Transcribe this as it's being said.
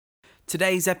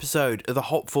Today's episode of the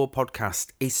Hop Forward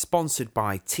podcast is sponsored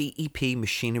by TEP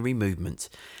Machinery Movement.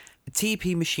 TEP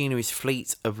Machinery's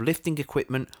fleet of lifting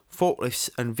equipment, forklifts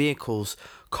and vehicles,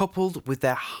 coupled with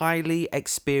their highly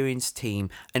experienced team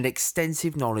and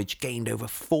extensive knowledge gained over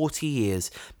 40 years,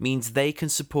 means they can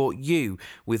support you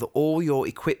with all your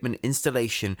equipment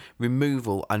installation,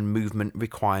 removal and movement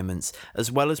requirements,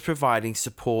 as well as providing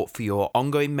support for your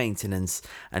ongoing maintenance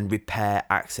and repair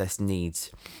access needs.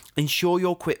 Ensure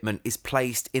your equipment is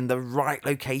placed in the right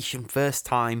location first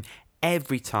time,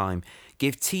 every time.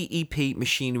 Give TEP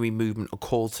Machinery Movement a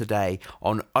call today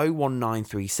on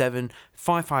 01937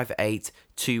 558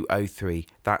 203.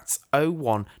 That's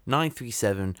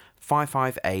 01937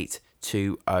 558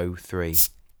 203.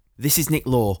 This is Nick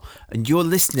Law, and you're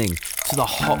listening to the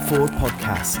Hop Forward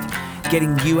podcast,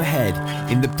 getting you ahead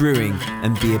in the brewing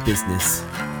and beer business.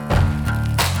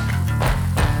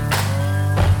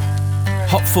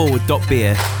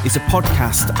 Hopforward.beer is a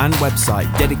podcast and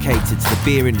website dedicated to the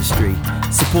beer industry,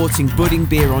 supporting budding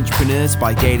beer entrepreneurs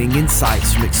by gaining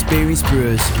insights from experienced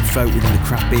brewers and folk within the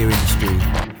craft beer industry.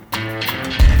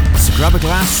 So grab a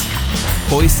glass,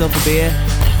 pour yourself a beer,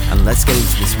 and let's get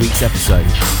into this week's episode.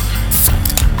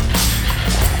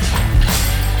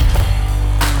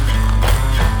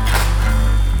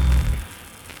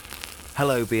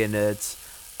 Hello beer nerds,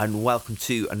 and welcome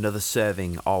to another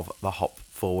serving of the Hop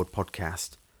Forward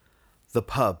podcast. The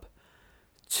pub.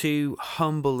 Two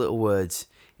humble little words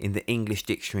in the English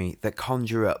dictionary that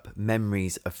conjure up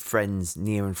memories of friends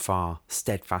near and far,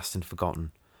 steadfast and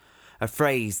forgotten. A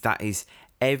phrase that is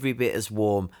every bit as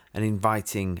warm and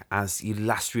inviting as you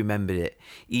last remembered it,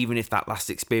 even if that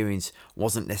last experience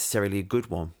wasn't necessarily a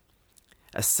good one.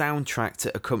 A soundtrack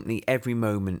to accompany every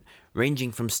moment,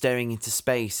 ranging from staring into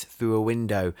space through a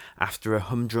window after a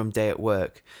humdrum day at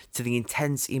work, to the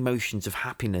intense emotions of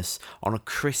happiness on a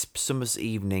crisp summer's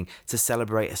evening to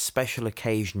celebrate a special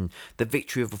occasion, the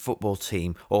victory of a football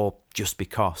team, or just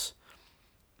because.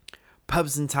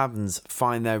 Pubs and taverns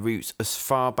find their roots as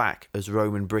far back as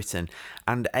Roman Britain,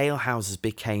 and alehouses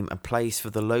became a place for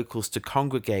the locals to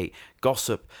congregate,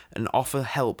 gossip, and offer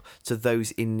help to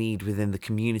those in need within the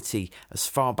community as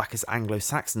far back as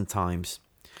Anglo-Saxon times.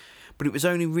 But it was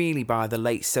only really by the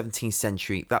late 17th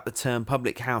century that the term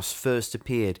public house first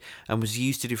appeared and was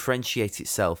used to differentiate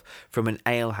itself from an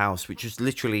alehouse, which was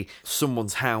literally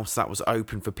someone's house that was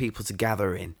open for people to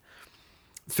gather in.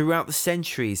 Throughout the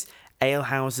centuries,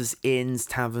 alehouses, inns,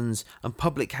 taverns and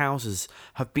public houses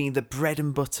have been the bread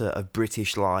and butter of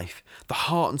British life, the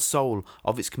heart and soul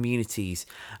of its communities,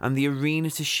 and the arena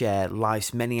to share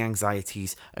life's many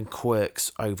anxieties and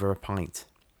quirks over a pint.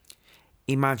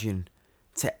 Imagine,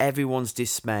 to everyone's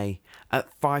dismay,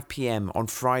 at 5 p.m. on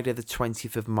Friday the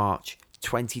 20th of March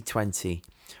 2020,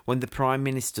 when the Prime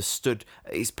Minister stood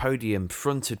at his podium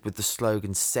fronted with the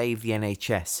slogan "Save the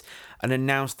NHS" and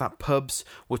announced that pubs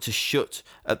were to shut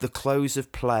at the close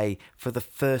of play for the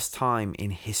first time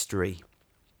in history.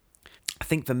 I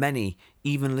think for many,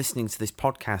 even listening to this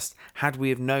podcast, had we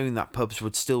have known that pubs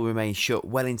would still remain shut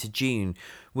well into June,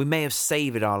 we may have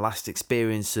savoured our last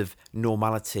experience of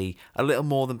normality a little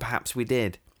more than perhaps we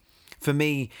did. For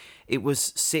me, it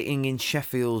was sitting in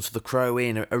Sheffield's The Crow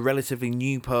Inn, a relatively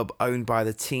new pub owned by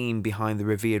the team behind the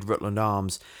revered Rutland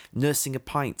Arms, nursing a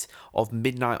pint of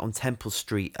Midnight on Temple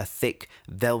Street, a thick,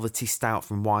 velvety stout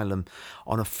from Wylam,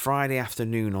 on a Friday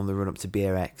afternoon on the run-up to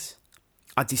BeerX.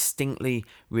 I distinctly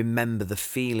remember the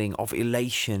feeling of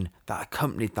elation that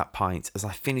accompanied that pint as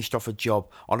I finished off a job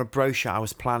on a brochure I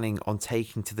was planning on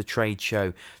taking to the trade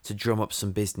show to drum up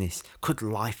some business. Could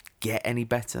life get any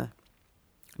better?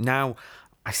 Now,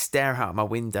 I stare out my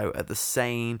window at the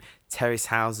same terrace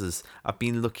houses I've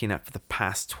been looking at for the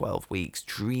past 12 weeks,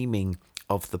 dreaming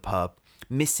of the pub,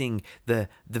 missing the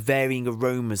varying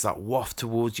aromas that waft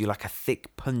towards you like a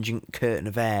thick, pungent curtain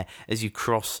of air as you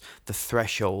cross the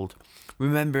threshold,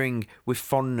 remembering with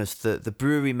fondness the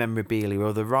brewery memorabilia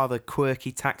or the rather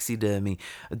quirky taxidermy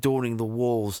adorning the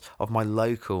walls of my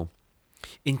local.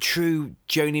 In true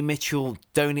Joni Mitchell,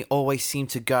 don't it always seem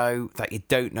to go that you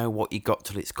don't know what you got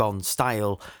till it's gone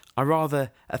style, I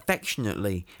rather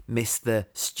affectionately miss the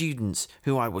students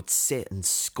who I would sit and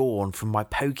scorn from my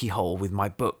pokey hole with my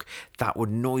book that would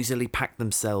noisily pack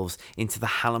themselves into the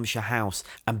Hallamshire house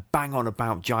and bang on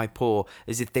about Jaipur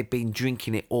as if they'd been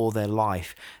drinking it all their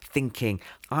life, thinking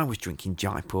I was drinking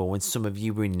Jaipur when some of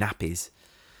you were in nappies.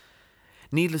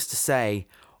 Needless to say,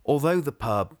 although the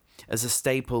pub, as a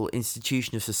staple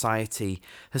institution of society,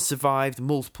 has survived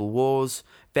multiple wars,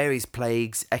 various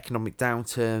plagues, economic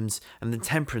downturns, and the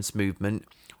temperance movement,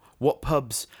 what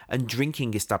pubs and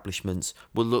drinking establishments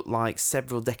will look like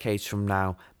several decades from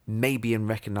now may be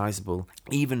unrecognisable,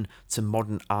 even to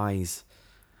modern eyes.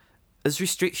 As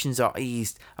restrictions are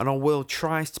eased and our world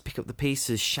tries to pick up the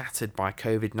pieces shattered by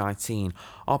COVID-19,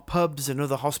 our pubs and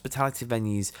other hospitality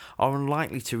venues are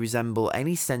unlikely to resemble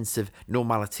any sense of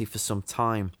normality for some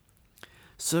time.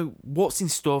 So, what's in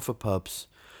store for pubs?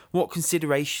 What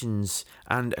considerations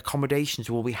and accommodations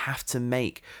will we have to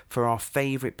make for our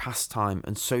favourite pastime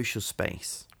and social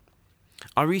space?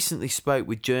 I recently spoke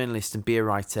with journalist and beer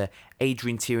writer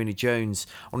Adrian Tierney-Jones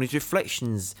on his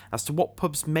reflections as to what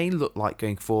pubs may look like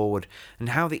going forward and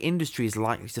how the industry is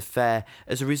likely to fare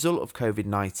as a result of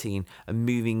COVID-19 and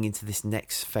moving into this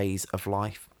next phase of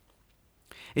life.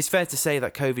 It's fair to say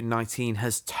that COVID-19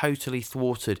 has totally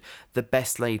thwarted the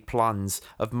best laid plans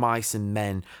of mice and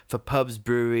men for pubs,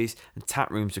 breweries and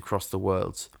tap rooms across the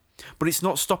world. But it's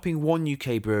not stopping one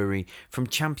UK brewery from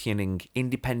championing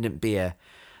independent beer,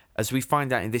 as we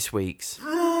find out in this week's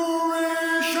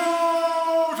Brewery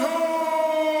Shoutouts!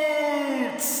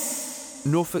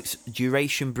 Norfolk's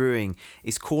Duration Brewing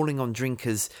is calling on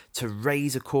drinkers to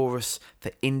raise a chorus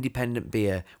for independent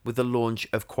beer with the launch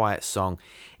of Quiet Song,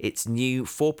 its new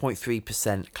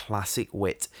 4.3% classic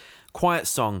wit. Quiet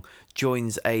Song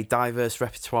joins a diverse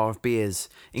repertoire of beers,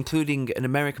 including an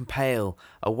American Pale,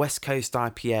 a West Coast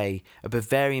IPA, a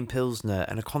Bavarian Pilsner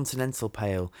and a Continental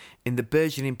Pale in the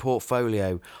burgeoning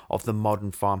portfolio of the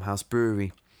Modern Farmhouse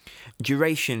Brewery.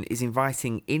 Duration is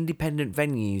inviting independent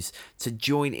venues to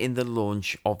join in the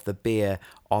launch of the beer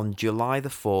on July the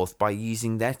 4th by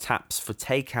using their taps for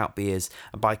takeout beers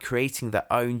and by creating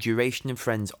their own Duration and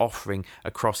Friends offering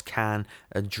across can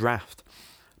and draft.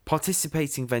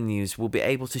 Participating venues will be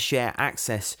able to share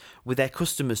access with their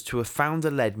customers to a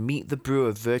founder-led Meet the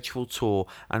Brewer virtual tour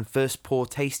and first pour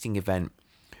tasting event.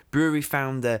 Brewery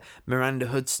founder Miranda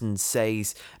Hudson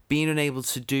says, being unable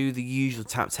to do the usual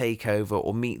tap takeover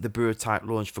or Meet the Brewer type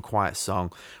launch for Quiet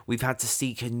Song, we've had to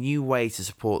seek a new way to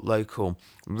support local,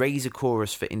 raise a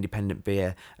chorus for independent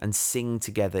beer and sing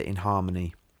together in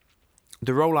harmony.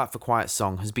 The rollout for Quiet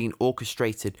Song has been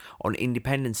orchestrated on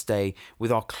Independence Day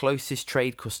with our closest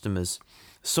trade customers.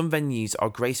 Some venues are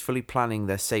gracefully planning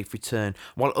their safe return,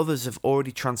 while others have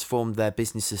already transformed their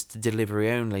businesses to delivery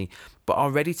only, but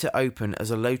are ready to open as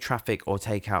a low traffic or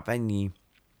takeout venue.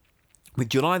 With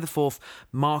July the 4th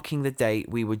marking the date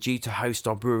we were due to host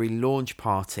our brewery launch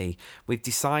party, we've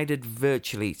decided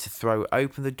virtually to throw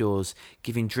open the doors,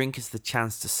 giving drinkers the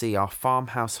chance to see our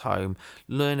farmhouse home,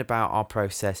 learn about our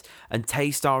process, and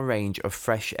taste our range of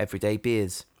fresh everyday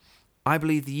beers. I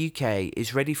believe the UK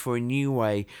is ready for a new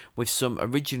way with some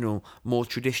original, more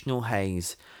traditional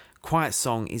haze. Quiet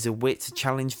Song is a wit to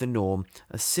challenge the norm,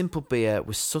 a simple beer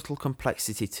with subtle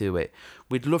complexity to it.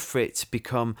 We'd love for it to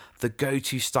become the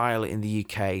go-to style in the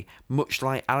UK, much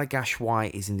like Allagash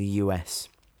White is in the US.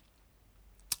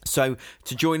 So,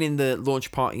 to join in the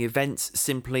launch party events,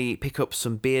 simply pick up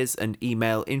some beers and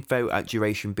email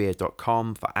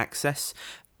info@durationbeer.com for access.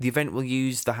 The event will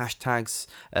use the hashtags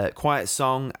Quiet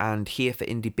Song and Here for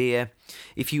Indie Beer.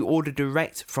 If you order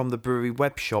direct from the brewery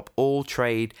web shop, all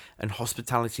trade and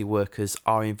hospitality workers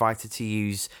are invited to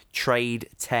use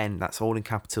TRADE10, that's all in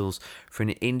capitals, for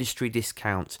an industry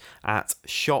discount at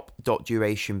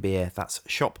shop.durationbeer. That's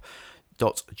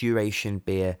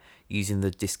shop.durationbeer using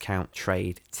the discount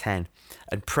TRADE10.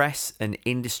 And press and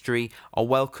industry are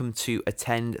welcome to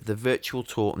attend the virtual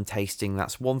tour and tasting.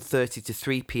 That's 1:30 to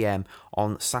 3 p.m.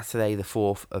 on Saturday the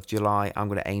 4th of July. I'm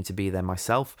going to aim to be there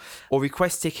myself. Or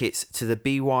request tickets to the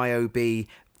BYOB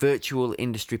virtual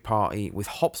industry party with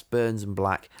Hops, Burns and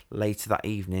Black later that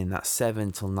evening. That's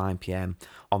 7 till 9 p.m.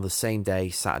 on the same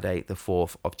day, Saturday the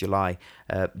 4th of July.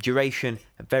 Duration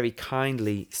very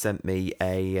kindly sent me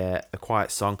a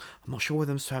Quiet Song. I'm not sure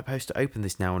whether I'm supposed to open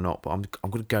this now or not, but I'm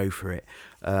going to go for it.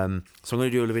 So I'm going to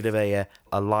do a little bit of a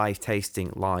live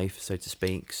tasting, live, so to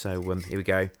speak. So here we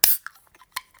go.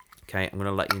 Okay, I'm going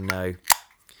to let you know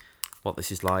what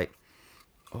this is like.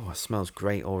 Oh, it smells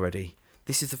great already.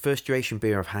 This is the first Duration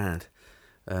beer I've had.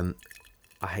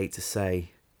 I hate to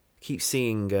say, keep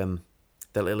seeing the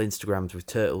little Instagrams with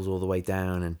turtles all the way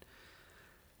down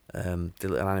and the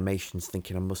little animations,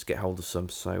 thinking I must get hold of some.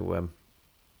 So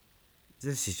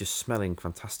this is just smelling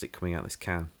fantastic coming out of this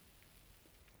can.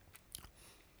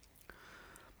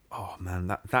 Oh man,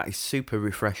 that is super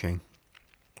refreshing.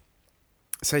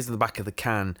 It says on the back of the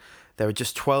can, there are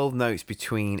just 12 notes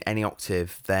between any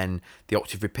octave, then the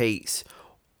octave repeats.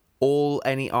 All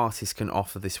any artist can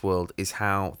offer this world is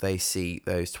how they see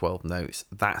those 12 notes.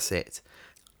 That's it.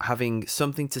 Having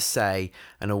something to say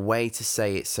and a way to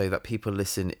say it so that people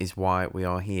listen is why we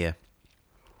are here.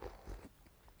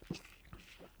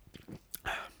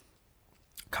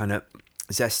 Kind of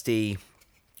zesty,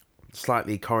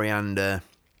 slightly coriander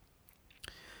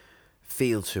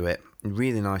feel to it.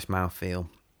 Really nice mouthfeel,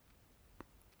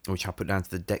 which I put down to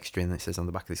the dextrin that says on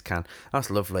the back of this can. That's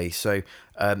lovely. So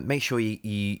make sure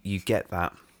you get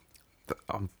that.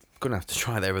 I'm going to have to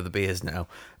try their other beers now.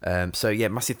 So yeah,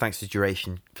 massive thanks to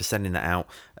Duration for sending that out.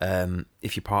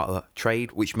 If you're part of the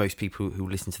trade, which most people who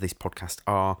listen to this podcast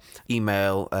are,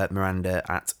 email Miranda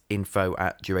at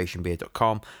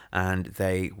info@durationbeer.com and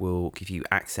they will give you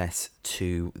access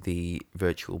to the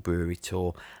virtual brewery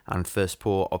tour and first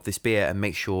pour of this beer, and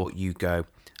make sure you go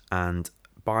and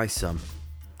buy some.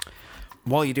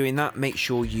 While you're doing that, make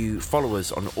sure you follow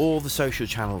us on all the social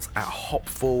channels at Hop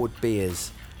Forward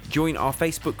Beers. Join our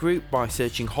Facebook group by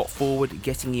searching Hop Forward,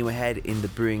 getting you ahead in the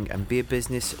brewing and beer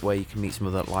business, where you can meet some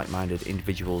other like-minded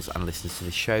individuals and listeners to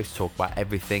the show to talk about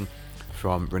everything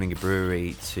from running a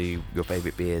brewery to your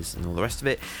favourite beers and all the rest of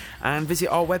it. And visit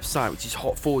our website, which is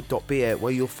hopforward.beer,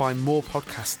 where you'll find more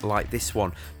podcasts like this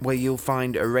one, where you'll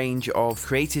find a range of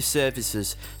creative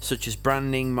services such as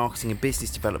branding, marketing and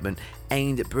business development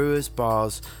aimed at brewers,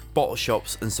 bars, bottle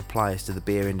shops and suppliers to the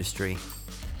beer industry.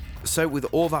 So with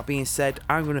all that being said,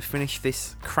 I'm going to finish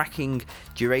this cracking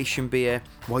Duration beer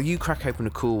while you crack open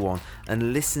a cool one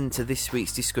and listen to this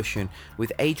week's discussion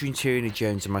with Adrian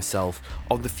Tierney-Jones and myself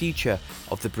on the future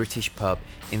of the British pub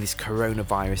in this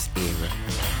coronavirus era.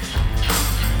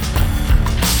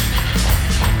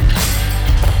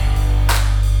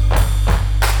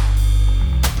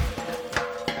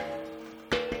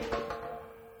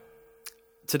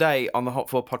 Today on the Hop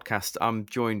Forward podcast, I'm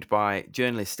joined by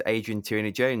journalist Adrian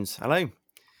Tierney-Jones. Hello.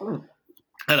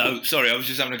 Hello. Sorry, I was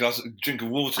just having a drink of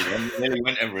water. I nearly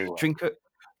went everywhere. Drink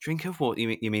of what?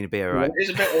 You mean a beer, right?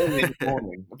 It's a bit early in the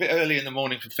morning. A bit early in the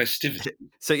morning for festivity.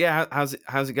 So yeah, how's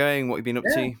it going? What have you been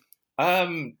up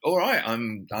to? All right.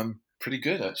 I'm pretty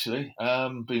good actually.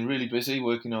 Been really busy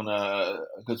working on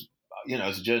because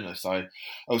as a journalist I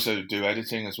also do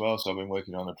editing as well. So I've been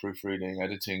working on a proofreading,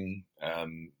 editing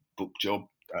book job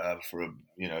for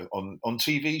on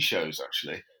TV shows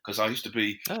actually, because I used to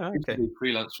be do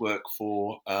freelance work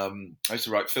for I used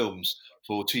to write films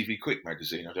for TV Quick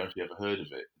magazine. I don't know if you ever heard of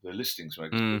it, the listings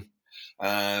magazine.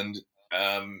 And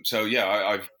so yeah,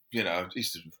 I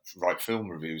used to write film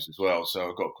reviews as well, so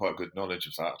I've got quite good knowledge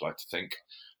of that, I'd like to think.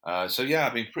 So yeah,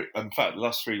 I've been in fact the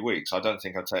last 3 weeks I don't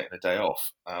think I've taken a day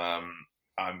off.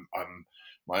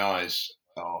 My eyes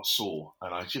are sore,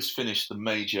 and I just finished the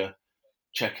major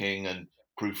checking and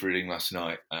proofreading last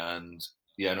night, and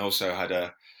also had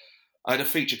a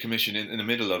feature commission in the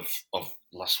middle of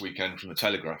last weekend from the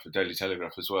Telegraph, the Daily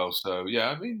Telegraph as well. So yeah,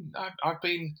 I mean, I've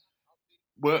been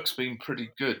work's been pretty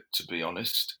good, to be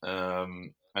honest.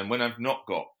 And when I've not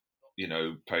got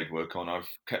paid work on, I've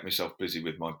kept myself busy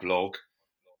with my blog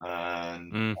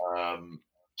and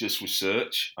just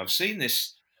research. I've seen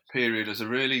this period as a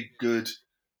really good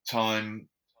time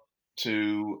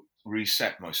to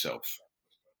reset myself,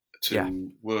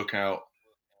 to work out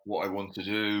what I want to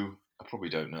do. I probably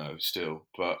don't know still,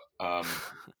 but I'm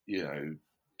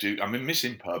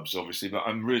missing pubs obviously, but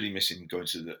I'm really missing going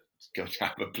to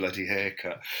have a bloody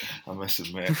haircut, I must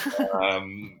admit.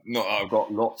 Not that I've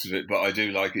got lots of it, but I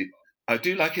do like it. I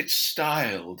do like it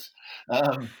styled.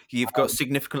 You've got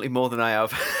significantly more than I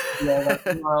have.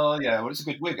 Well, it's a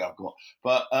good wig I've got.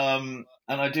 But and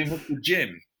I do miss the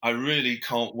gym. I really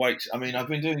can't wait. I mean, I've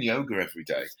been doing yoga every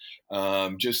day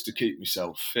just to keep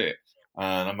myself fit.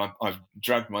 And I've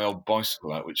dragged my old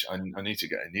bicycle out, which I need to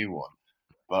get a new one.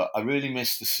 But I really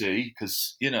miss the sea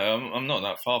because, I'm not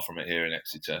that far from it here in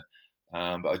Exeter.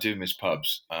 But I do miss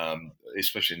pubs,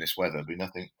 especially in this weather. There'd be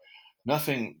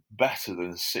nothing better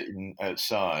than sitting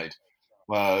outside.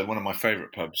 Well, one of my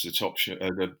favourite pubs,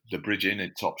 the Bridge Inn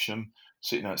in Topsham,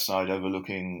 sitting outside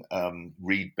overlooking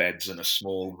reed beds and a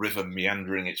small river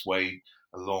meandering its way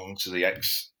along to the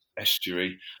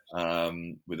estuary,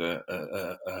 with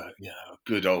a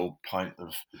good old pint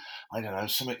of, I don't know,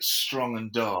 something strong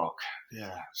and dark.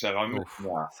 Yeah, so I'm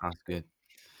that. Sounds good.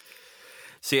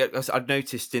 See, I'd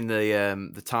noticed in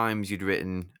the Times you'd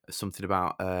written something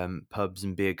about pubs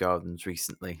and beer gardens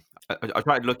recently. I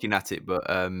tried looking at it, but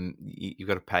you've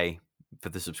got to pay for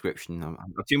the subscription. I'm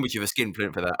too much of a skin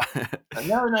print for that.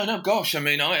 No. Gosh, I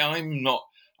mean, I'm not.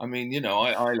 I mean,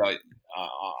 I like.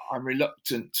 I'm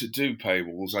reluctant to do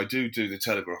paywalls. I do the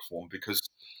Telegraph one because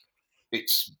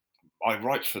I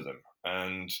write for them,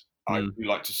 and I do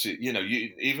like to see.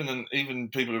 Even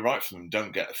people who write for them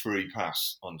don't get a free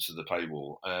pass onto the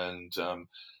paywall, and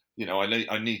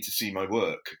I need to see my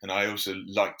work, and I also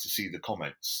like to see the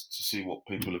comments to see what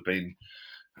people have been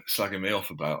slagging me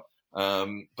off about.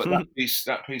 But that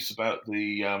piece about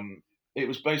the it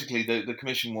was basically the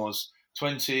commission was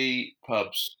 20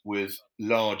 pubs with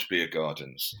large beer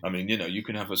gardens. I mean, you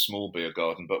can have a small beer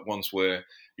garden, but ones where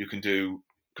you can do,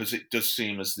 because it does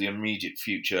seem as the immediate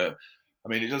future. I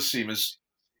mean, it does seem as,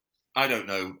 I don't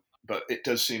know, but it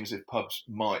does seem as if pubs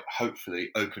might hopefully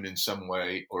open in some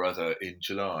way or other in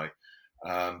July.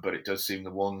 But it does seem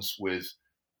the ones with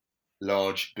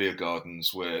large beer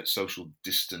gardens where social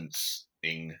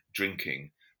distancing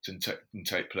drinking can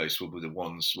take place will be the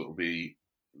ones that will be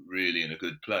really in a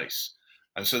good place.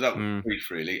 And so that was Mm. brief,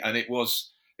 really. And it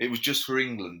was just for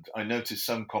England. I noticed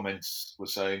some comments were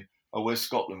saying, "Oh, where's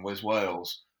Scotland? Where's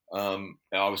Wales?" I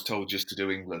was told just to do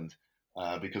England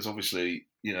because obviously,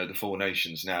 the four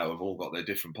nations now have all got their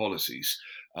different policies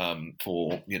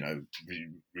for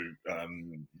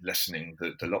lessening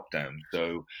the lockdown.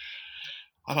 So,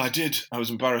 and I was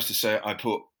embarrassed to say I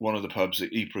put one of the pubs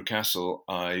at Ypres Castle.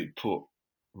 I put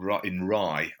in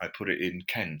Rye. I put it in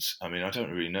Kent. I mean, I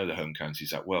don't really know the home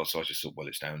counties that well, so I just thought, well,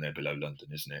 it's down there below London,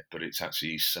 isn't it? But it's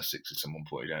actually East Sussex, as someone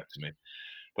pointed out to me.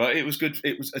 But it was good.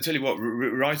 It was. I tell you what,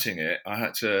 writing it, I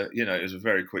had to. It was a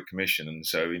very quick commission, and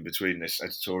so in between this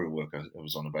editorial work I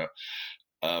was on about,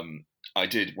 I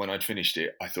did when I'd finished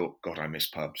it. I thought, God, I miss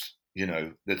pubs.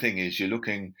 The thing is, you're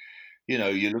looking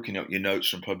at your notes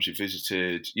from pubs you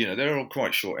visited. They're all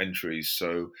quite short entries,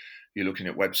 so you're looking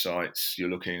at websites, you're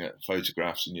looking at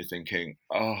photographs, and you're thinking,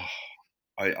 oh,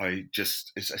 I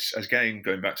just, it's again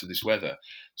going back to this weather,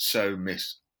 so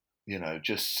miss,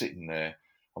 just sitting there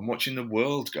and watching the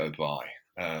world go by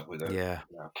with Yeah.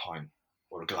 a pint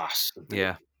or a glass of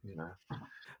beer. Yeah.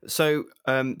 So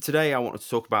today I wanted to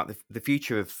talk about the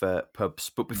future of pubs.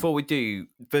 But before we do,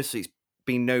 firstly, it's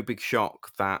been no big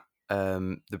shock that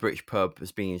the British pub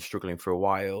has been struggling for a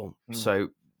while. So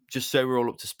just so we're all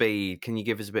up to speed, can you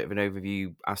give us a bit of an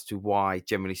overview as to why,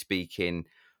 generally speaking,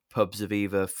 pubs have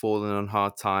either fallen on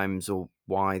hard times or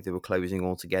why they were closing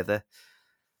altogether?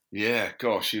 Yeah,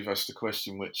 gosh, you've asked a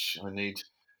question which I need.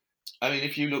 I mean,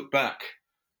 if you look back,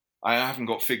 I haven't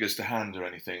got figures to hand or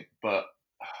anything, but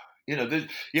you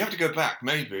have to go back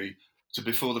maybe to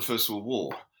before the First World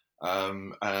War,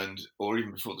 and or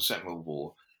even before the Second World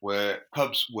War, where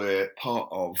pubs were part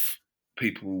of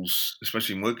people's,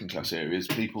 especially in working class areas,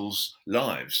 people's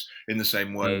lives in the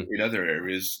same way Mm. in other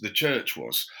areas the church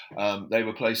was. They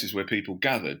were places where people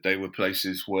gathered. They were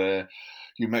places where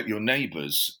you met your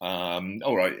neighbours.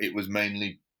 All right, it was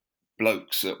mainly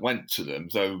blokes that went to them,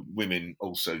 though women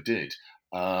also did.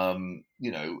 There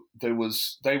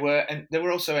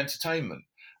were also entertainment,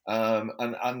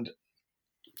 and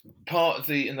part of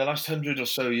in the last 100 or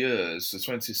so years, the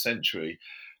 20th century,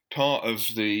 part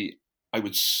of the I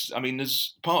mean,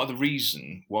 there's part of the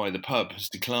reason why the pub has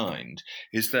declined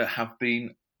is there have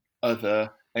been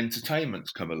other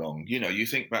entertainments come along. You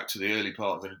think back to the early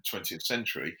part of the 20th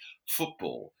century,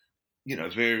 football,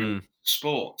 various Mm.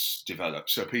 sports developed,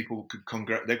 so people could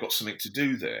they've got something to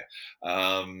do there.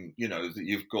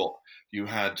 That you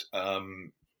had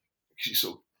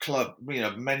sort of club,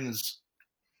 men's.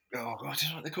 Oh, I don't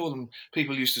know what they call them.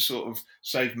 People used to sort of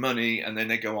save money and then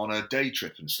they go on a day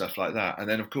trip and stuff like that. And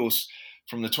then, of course,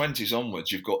 from the 20s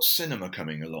onwards, you've got cinema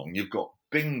coming along. You've got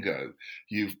bingo.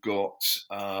 You've got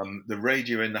the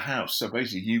radio in the house. So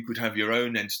basically, you could have your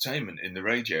own entertainment in the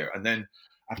radio. And then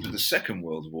after the Second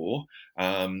World War,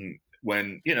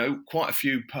 when, quite a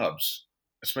few pubs,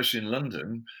 especially in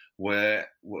London, were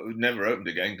never opened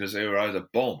again because they were either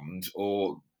bombed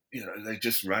or they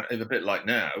just ran. A bit like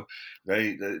now,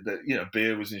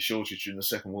 beer was in shortage during the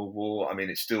Second World War. I mean,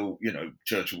 it's still,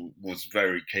 Churchill was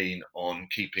very keen on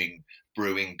keeping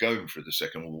brewing going through the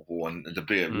Second World War, and the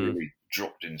beer Mm. really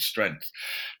dropped in strength.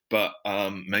 But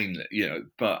mainly,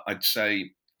 but I'd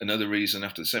say another reason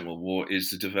after the Second World War is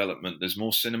the development. There's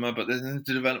more cinema, but then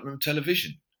the development of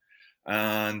television,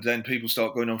 and then people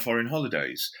start going on foreign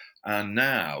holidays. And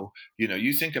now,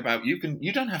 you think about you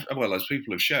don't have, well, as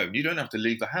people have shown, you don't have to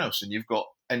leave the house, and you've got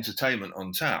entertainment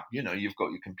on tap. You've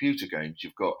got your computer games,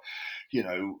 you've got,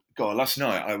 God, last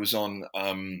night I was on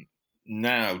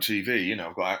Now TV.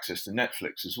 I've got access to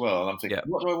Netflix as well. And I'm thinking, Yeah.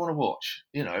 what do I want to watch?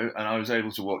 And I was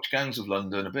able to watch Gangs of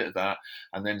London, a bit of that,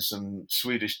 and then some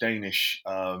Swedish Danish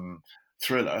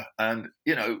thriller, and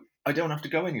I don't have to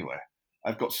go anywhere.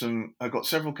 I've got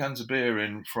several cans of beer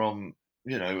in from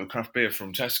a craft beer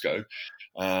from Tesco.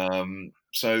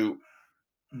 So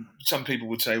some people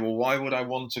would say, well, why would I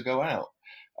want to go out?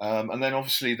 And then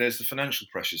obviously there's the financial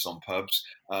pressures on pubs.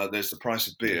 There's the price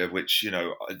of beer, which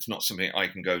it's not something I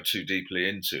can go too deeply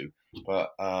into.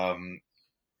 But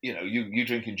you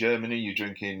drink in Germany, you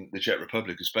drink in the Czech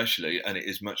Republic, especially, and it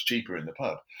is much cheaper in the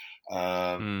pub.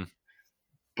 Mm.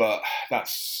 But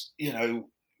that's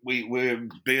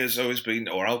beer's always been,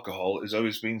 or alcohol has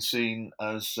always been seen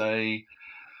as something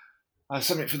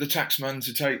for the taxman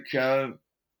to take,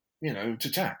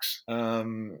 to tax.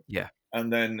 Yeah.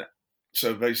 And then,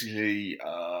 so basically,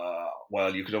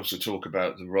 well, you could also talk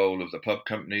about the role of the pub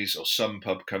companies, or some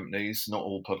pub companies, not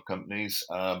all pub companies,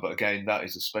 but again, that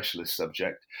is a specialist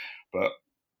subject. But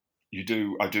I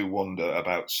do wonder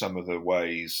about some of the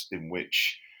ways in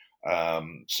which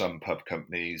some pub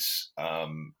companies,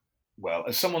 well,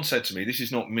 as someone said to me, this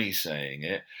is not me saying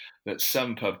it, that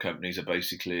some pub companies are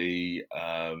basically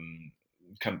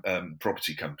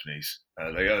property companies.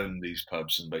 They own these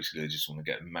pubs and basically they just want to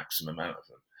get a maximum out of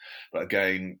them. But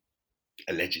again,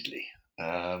 allegedly.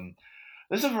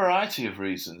 There's a variety of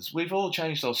reasons. We've all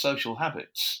changed our social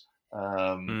habits,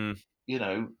 Mm.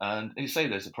 and you say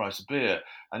there's the price of beer.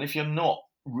 And if you're not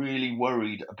really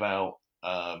worried about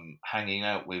hanging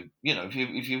out with,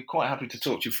 if you're quite happy to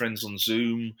talk to your friends on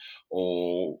Zoom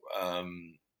or,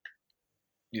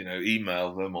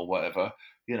 email them or whatever,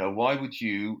 why would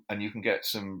you, and you can get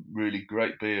some really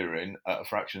great beer in at a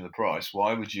fraction of the price,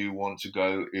 why would you want to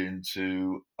go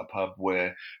into a pub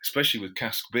where, especially with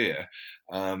cask beer,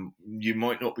 you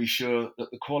might not be sure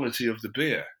that the quality of the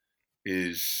beer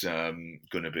is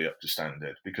going to be up to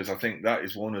standard? Because I think that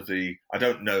is one of the, I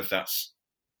don't know if that's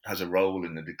has a role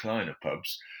in the decline of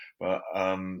pubs, but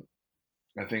I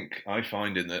think I've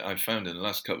found in the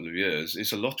last couple of years,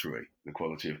 it's a lottery, the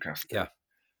quality of cask beer. Yeah.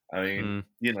 I mean,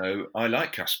 I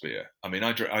like cask beer. I mean,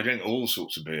 I drink all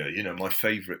sorts of beer. My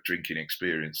favourite drinking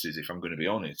experiences, if I'm going to be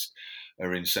honest,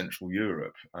 are in Central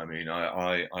Europe. I mean,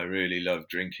 I really love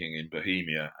drinking in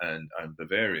Bohemia and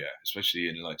Bavaria, especially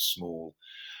in like small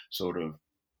sort of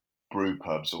brew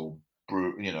pubs or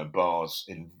bars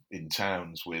in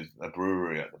towns with a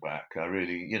brewery at the back. I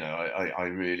really, I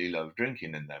really love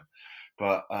drinking in them.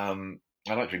 But I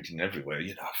like drinking everywhere.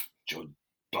 I've enjoyed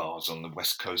bars on the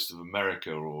west coast of America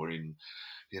or in,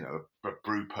 a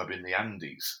brew pub in the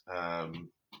Andes. I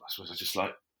suppose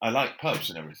I like pubs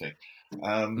and everything.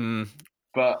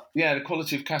 But yeah, the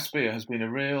quality of cask beer has been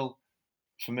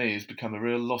for me, has become a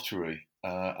real lottery,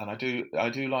 and I do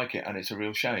like it, and it's a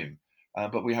real shame.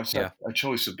 But we have such a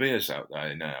choice of beers out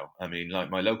there now. I mean, like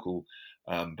my local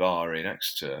bar in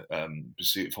Exeter,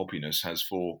 Pursuit of Hoppiness, has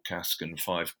 4 cask and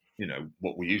 5,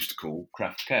 what we used to call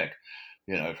craft keg.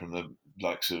 From the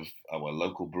likes of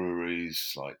local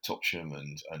breweries like Topsham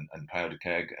and Powder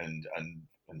Keg and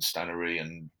Stannery,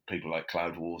 and people like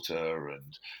Cloudwater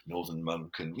and Northern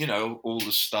Monk, and all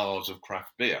the stars of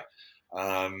craft beer.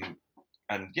 And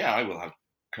yeah, I will have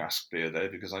cask beer there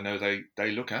because I know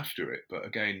they look after it. But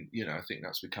again, I think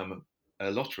that's become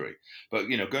a lottery. But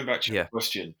going back to your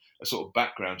question, a sort of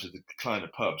background to the decline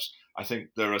of pubs, I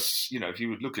think there are, if you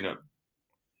were looking at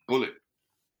bullet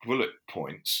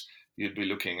points, you'd be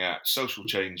looking at social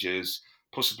changes,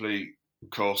 possibly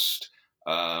cost,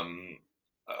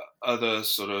 other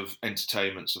sort of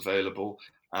entertainments available,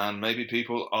 and maybe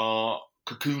people are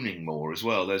cocooning more as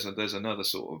well. There's another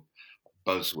sort of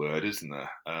buzzword, isn't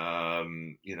there?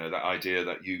 That idea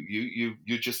that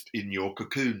you're just in your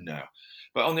cocoon now.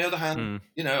 But on the other hand,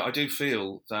 I do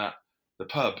feel that the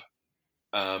pub,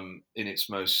 in its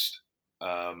most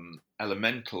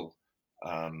elemental,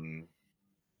 I'm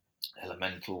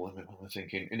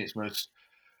thinking, in its most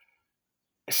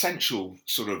essential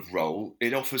sort of role,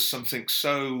 it offers something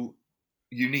so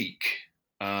unique.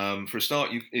 For a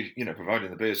start, providing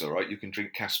the beer's all right, you can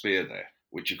drink cask beer there,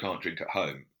 which you can't drink at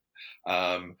home.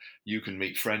 You can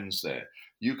meet friends there.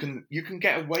 You can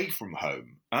get away from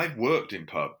home. I've worked in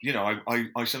pub.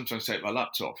 I sometimes take my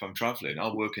laptop if I'm travelling.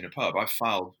 I'll work in a pub. I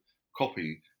filed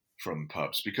copy from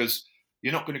pubs because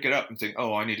you're not going to get up and think,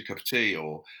 oh, I need a cup of tea,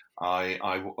 or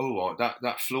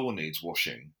that floor needs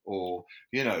washing, or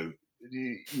you're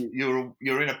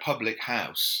in a public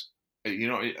house.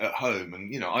 You're not at home,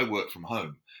 and I work from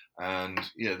home. And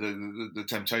the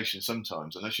temptation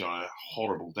sometimes, unless you're on a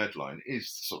horrible deadline, is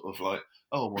sort of like,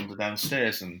 oh, I'll wander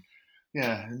downstairs and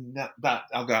that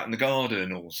I'll go out in the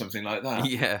garden or something like that.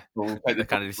 Yeah, Or get the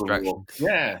kind of distraction.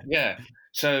 Yeah.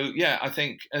 So I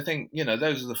think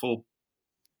those are the 4.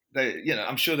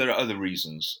 I'm sure there are other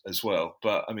reasons as well,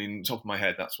 but I mean, top of my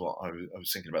head, that's what I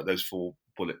was thinking about. Those 4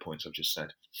 bullet points I've just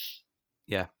said.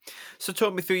 Yeah. So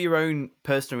talk me through your own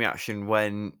personal reaction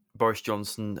when Boris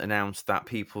Johnson announced that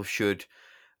people should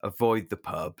avoid the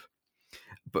pub,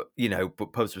 but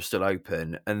pubs were still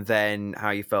open, and then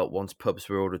how you felt once pubs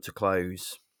were ordered to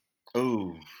close.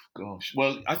 Oh gosh.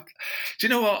 Well, do you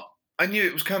know what? I knew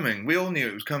it was coming. We all knew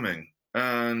it was coming,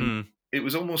 and it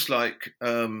was almost like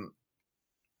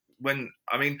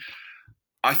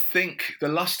I think the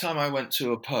last time I went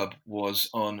to a pub was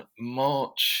on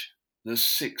March the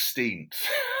 16th.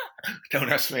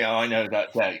 Don't ask me how I know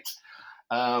that date.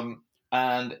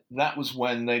 And that was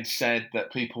when they'd said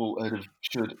that people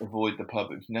should avoid the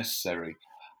pub if necessary.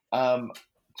 Um,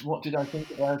 what did I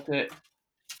think about it?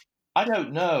 I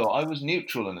don't know. I was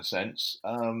neutral in a sense.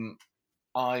 I'm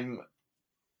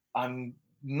I'm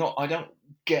not. I don't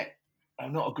get.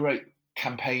 I'm not a great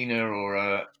campaigner or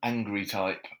a angry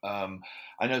type. I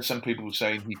know some people were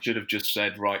saying he should have just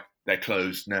said, "Right, they're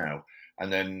closed now,"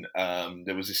 and then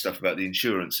there was this stuff about the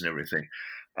insurance and everything.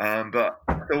 But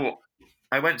I thought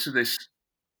I went to this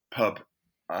pub.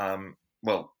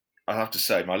 Well, I have to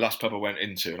say, my last pub I went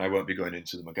into, and I won't be going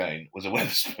into them again, was a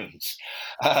Wetherspoons.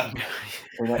 Um,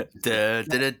 Duh, duh,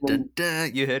 duh, duh, duh.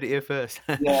 You heard it here first.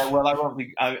 yeah, well, I won't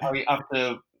be.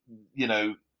 After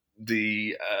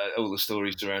the all the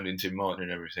stories surrounding Tim Martin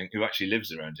and everything, who actually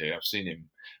lives around here. I've seen him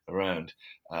around.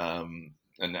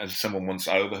 And as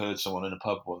I overheard someone in a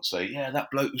pub once say, "Yeah,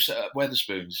 that bloke who set up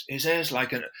Wetherspoons, his hair's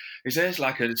like an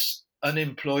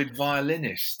unemployed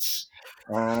violinist's,"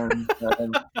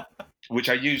 which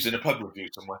I used in a pub review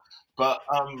somewhere. But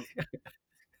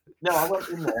no, I went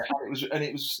in there, and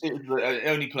it was the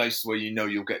only place where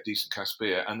you'll get decent cask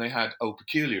beer, and they had Old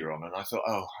Peculiar on, and I thought,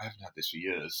 oh, I haven't had this for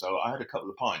years, so I had a couple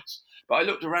of pints. But I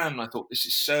looked around and I thought, this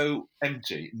is so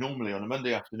empty. Normally on a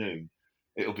Monday afternoon,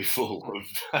 it'll be full of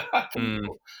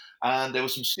people. And there were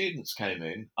some students came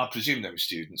in. I presume they were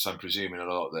students. I'm presuming a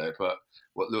lot there, but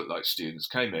what looked like students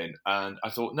came in, and I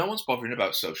thought, no one's bothering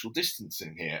about social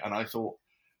distancing here. And I thought,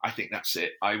 I think that's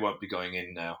it. I won't be going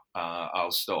in now.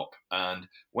 I'll stop. And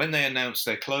when they announced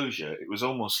their closure, it was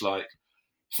almost like,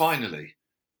 finally,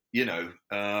 because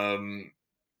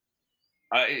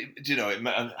I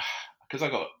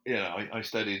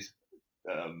studied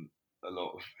a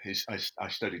lot of I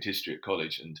studied history at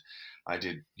college, and I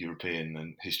did European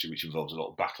and history, which involves a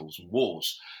lot of battles and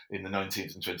wars in the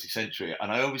 19th and 20th century.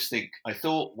 And I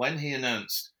thought when he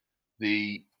announced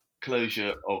the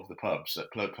closure of the pubs,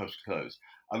 that pubs closed,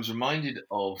 I was reminded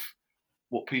of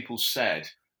what people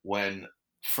said when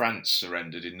France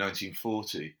surrendered in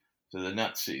 1940 to the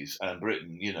Nazis and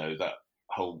Britain, that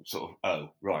whole sort of,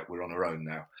 oh, right, we're on our own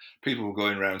now. People were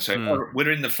going around saying, oh,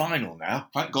 we're in the final now.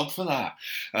 Thank God for that.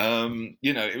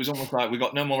 It was almost like we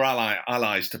got no more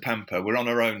allies to pamper. We're on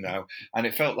our own now. And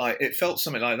it felt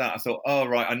something like that. I thought, oh,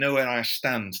 right, I know where I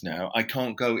stand now. I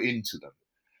can't go into them,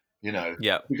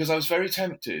 because I was very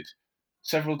tempted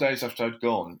several days after I'd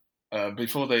gone.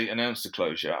 Before they announced the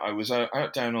closure, I was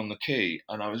out down on the quay,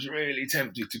 and I was really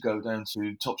tempted to go down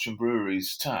to Topsham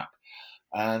Brewery's tap.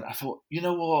 And I thought, you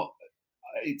know what?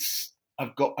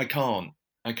 I can't.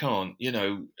 It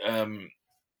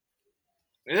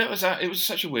was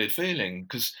such a weird feeling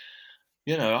because,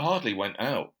 I hardly went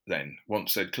out then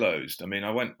once they'd closed. I mean,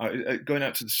 going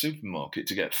out to the supermarket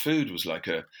to get food was like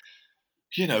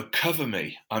cover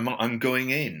me. I'm going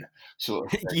in sort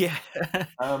of thing. Yeah.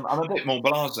 I'm a bit more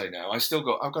blasé now. I've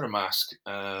got a mask,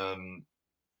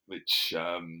 which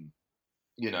and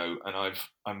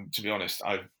to be honest,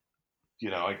 I've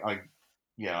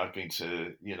been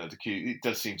to the queue. It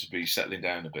does seem to be settling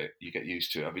down a bit. You get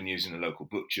used to it. I've been using the local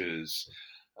butchers,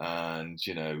 and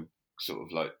sort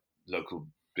of like local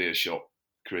beer shop.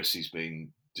 Chris, he's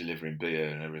been delivering beer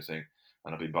and everything,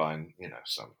 and I've been buying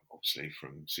some obviously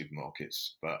from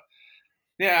supermarkets, but.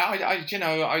 Yeah, I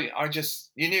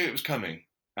just you knew it was coming,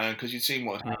 and because you'd seen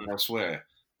what had happened elsewhere,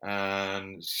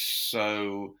 and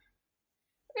so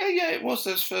yeah, it was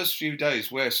those first few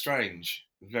days were strange,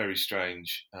 very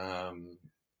strange. Yeah,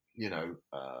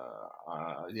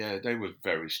 they were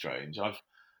very strange.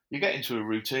 You get into a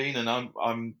routine, and I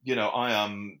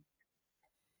am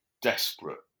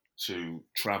desperate to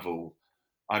travel.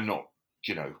 I'm not,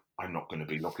 I'm not going to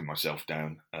be locking myself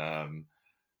down, and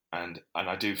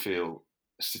I do feel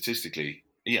statistically,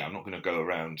 yeah, I'm not going to go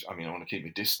around. I mean, I want to keep my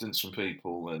distance from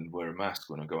people and wear a mask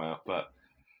when I go out. But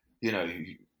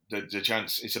the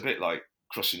chance, it's a bit like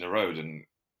crossing the road and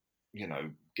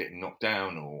getting knocked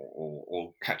down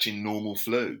or catching normal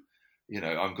flu.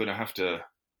 I'm going to have to.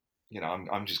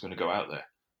 I'm just going to go out there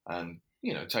and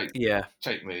take.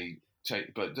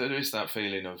 But there is that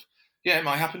feeling of it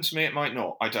might happen to me. It might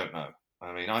not. I don't know.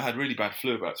 I mean, I had really bad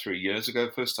flu about 3 years ago,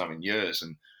 first time in years,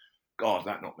 and God,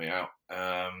 that knocked me out.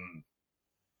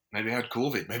 Maybe I had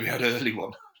COVID. Maybe I had an early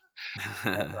one.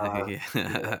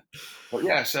 But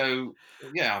yeah, so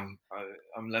yeah,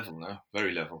 I'm level now,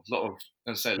 very level. A lot of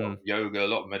yoga, a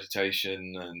lot of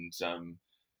meditation, and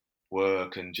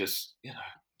work, and just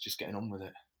getting on with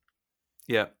it.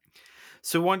 Yeah.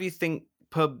 So why do you think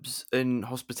pubs and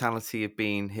hospitality have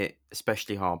been hit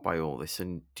especially hard by all this?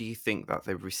 And do you think that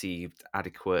they've received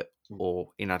adequate or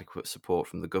inadequate support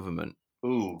from the government?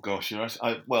 Oh gosh, you're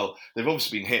well. They've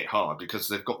obviously been hit hard because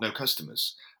they've got no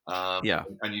customers, Yeah.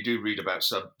 and you do read about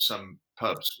some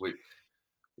pubs which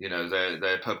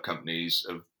their pub companies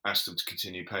have asked them to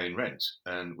continue paying rent,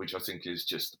 and which I think is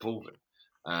just appalling.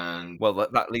 And Well,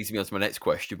 that leads me on to my next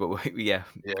question, but yeah,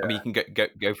 I mean, yeah, you can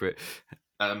go for it.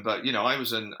 but I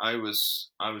was in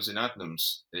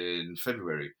Adnams in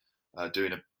February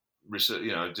doing a research.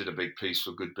 I did a big piece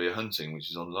for Good Beer Hunting,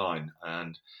 which is online,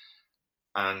 and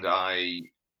I'm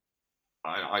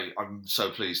so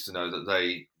pleased to know that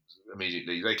they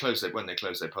immediately when they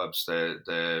closed their pubs,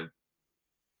 their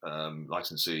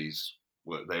licensees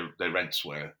their rents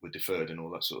were deferred and all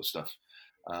that sort of stuff.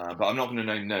 But I'm not going to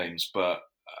name names, but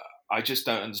I just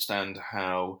don't understand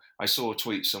how. I saw a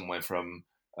tweet somewhere from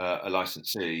a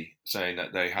licensee saying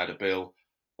that they had a bill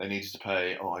they needed to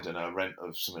pay. Oh, I don't know, a rent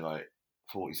of something like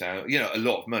 40,000. A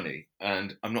lot of money,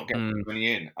 and I'm not getting Mm.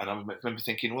 money in. And I remember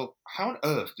thinking, well, how on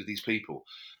earth do these people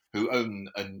who own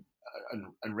and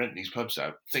rent these pubs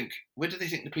out think? Where do they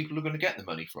think the people are going to get the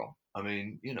money from? I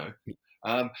mean,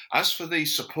 as for the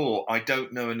support, I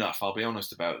don't know enough. I'll be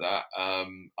honest about that.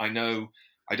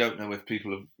 I don't know if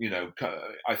people have,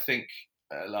 I think,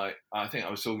 I think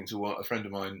I was talking to a friend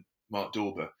of mine, Mark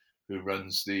Dorber, who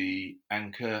runs the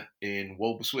Anchor in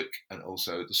Walberswick and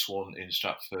also the Swan in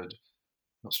Stratford,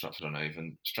 not Stratford on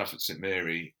Avon, Stratford St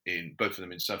Mary, in both of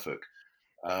them in Suffolk.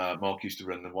 Mark used to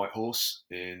run the White Horse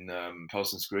in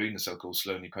Parsons Green, the so-called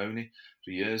Sloane Pony,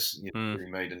 for years. Mm.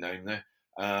 Really made a name there.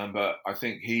 But I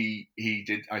think he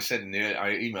did. I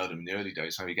emailed him in the early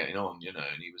days, how are you getting on?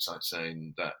 And he was like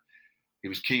saying that he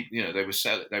was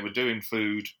they were doing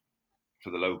food for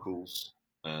the locals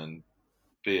and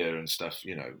beer and stuff,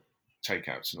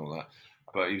 takeouts and all that.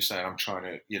 But he was saying, I'm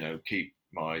trying to, keep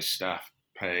my staff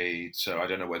paid. So I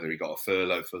don't know whether he got a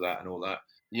furlough for that and all that.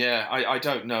 Yeah, I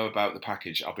don't know about the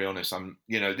package. I'll be honest.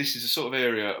 This is the sort of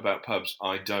area about pubs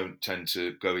I don't tend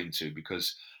to go into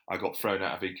because I got thrown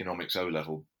out of economics O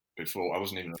level before. I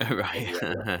wasn't even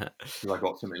Right. because I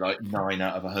got something like 9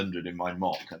 out of 100 in my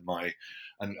mock,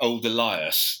 and old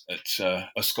Elias at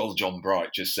Ysgol John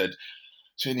Bright just said,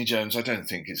 Tony Jones, I don't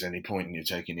think it's any point in you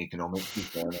taking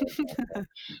economics.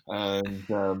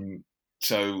 And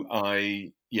so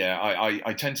I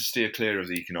tend to steer clear of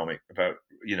the economic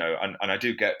and I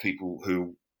do get people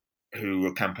who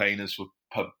are campaigners for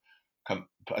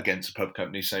against pub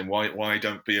companies saying why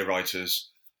don't beer writers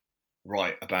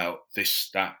write about this,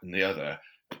 that, and the other.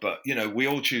 But we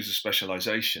all choose a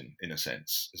specialisation in a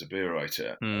sense as a beer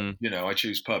writer. Mm. I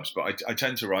choose pubs, but I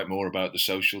tend to write more about the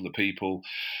social, the people,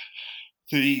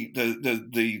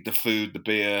 the food, the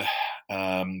beer,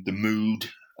 the mood,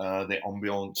 the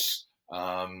ambiance.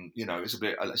 It's a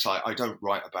bit. It's like I don't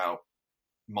write about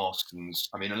Marston's.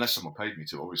 I mean, unless someone paid me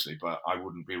to, obviously, but I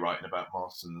wouldn't be writing about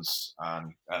Marston's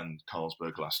and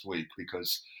Carlsberg last week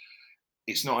because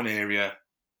it's not an area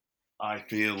I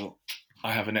feel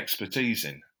I have an expertise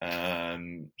in.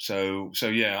 So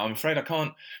yeah, I'm afraid I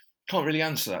can't really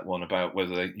answer that one about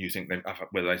whether they think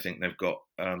they've got.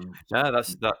 No,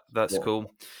 that's What,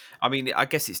 cool. I mean, I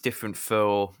guess it's different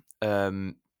for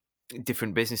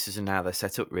different businesses and how they're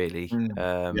set up. Really,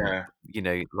 yeah,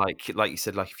 like you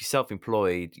said, like if you're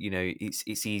self-employed,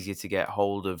 it's easier to get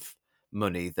hold of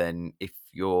money than if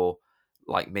you're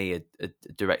like me, a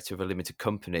director of a limited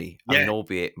company. I yeah, mean,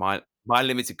 albeit my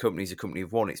limited company is a company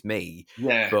of one, it's me,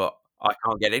 yeah, but I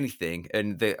can't get anything,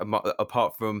 and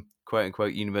apart from quote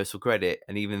unquote universal credit,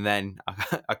 and even then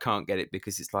I can't get it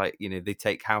because it's like they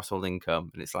take household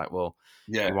income, and it's like, well,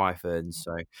 yeah, your wife earns,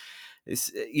 so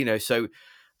it's so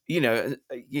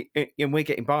and we're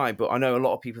getting by. But I know a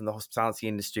lot of people in the hospitality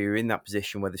industry are in that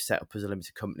position where they've set up as a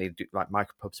limited company, like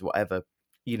micropubs or whatever,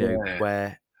 yeah.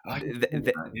 where I can see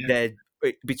that. Yeah, they're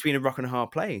between a rock and a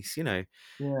hard place, yeah.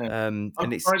 I'm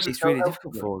and surprised it's it's so really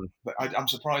difficult helpful. for them. But I'm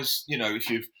surprised, if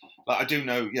you've, like, I do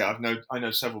know, yeah, I know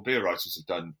several beer writers have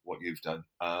done what you've done.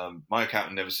 My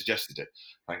accountant never suggested it,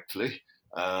 thankfully.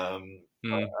 Um,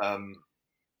 Mm.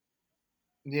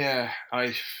 yeah,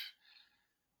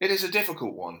 it is a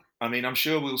difficult one. I mean, I'm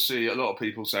sure we'll see a lot of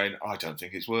people saying, I don't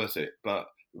think it's worth it, but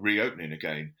reopening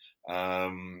again.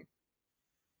 Um,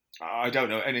 I don't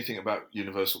know anything about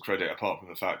universal credit apart from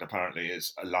the fact apparently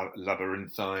it's a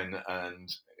labyrinthine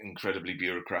and incredibly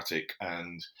bureaucratic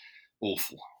and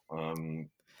awful.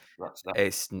 That's that.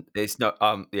 It's not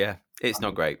I it's not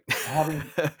mean, great. having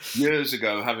years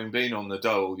ago, having been on the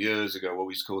dole years ago, what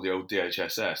we used to call the old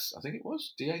DHSS, I think it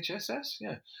was DHSS.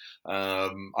 Yeah,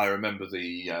 I remember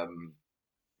the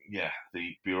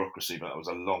bureaucracy, but that was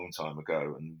a long time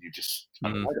ago. And I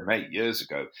mean, I Mm. had a mate years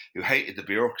ago who hated the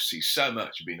bureaucracy so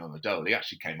much of being on the dole, he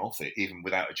actually came off it even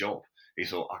without a job. he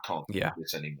thought, I can't do Yeah.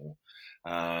 this anymore.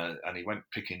 And he went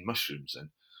picking mushrooms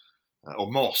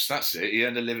or moss. That's it. He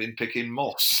earned a living picking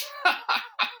moss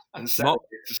and selling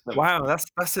it to some. Wow,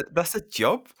 that's a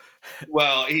job.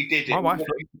 Well, he did My it. wife.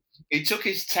 He took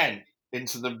his tent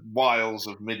into the wilds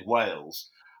of mid Wales.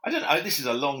 I don't know. This is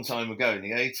a long time ago in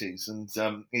the 80s, and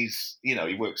he's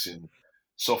he works in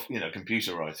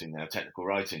computer writing now, technical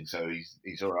writing, so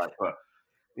he's all right. But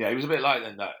yeah, he was a bit like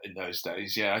that in those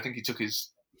days. Yeah, I think he took his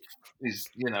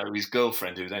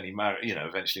girlfriend, who then he married,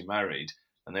 eventually married,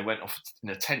 and they went off in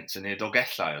a tent to near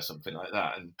Dolgellau or something like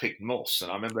that and picked moss.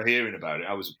 And I remember hearing about it.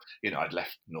 I was, I'd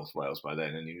left North Wales by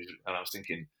then, and I was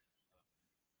thinking,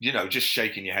 just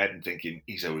shaking your head and thinking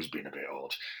he's always been a bit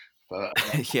odd. But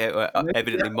Yeah, well,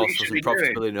 evidently that's what you moss should be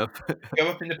wasn't doing. profitable enough. Go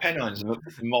up in the Pennines and look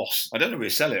for moss. I don't know if we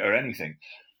sell it or anything.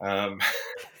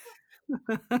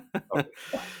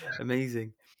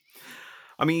 Amazing.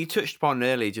 I mean, you touched upon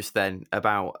earlier just then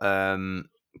about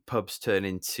pubs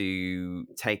turning to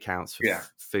takeouts for Yeah.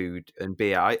 food and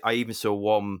beer. I even saw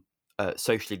one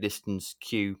socially distanced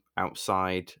queue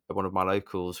outside one of my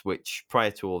locals, which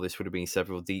prior to all this would have been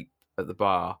several deep at the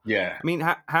bar. Yeah. I mean,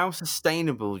 how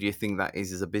sustainable do you think that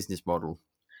is as a business model?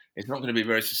 It's not going to be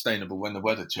very sustainable when the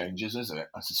weather changes, is it?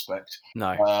 I suspect.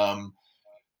 No.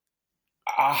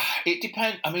 It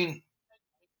depends. I mean,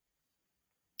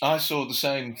 I saw the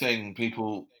same thing,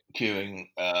 people queuing.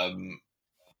 I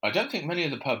don't think many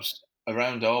of the pubs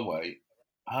around our way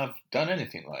have done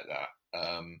anything like that.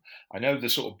 I know the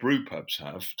sort of brew pubs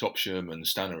have, Topsham and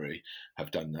Stannery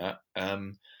have done that.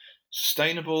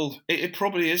 Sustainable, it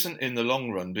probably isn't in the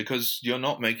long run, because you're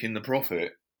not making the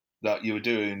profit that you were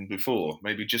doing before,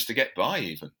 maybe just to get by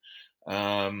even.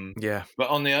 Yeah. But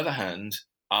on the other hand,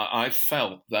 I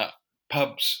felt that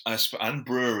pubs and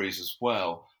breweries as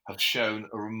well have shown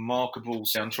a remarkable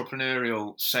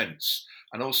entrepreneurial sense,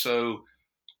 and also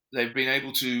they've been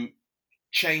able to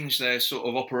change their sort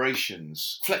of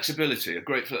operations, flexibility. A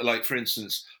great, like for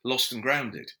instance, Lost and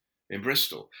Grounded in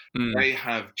Bristol, they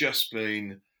have just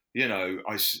been,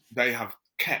 they have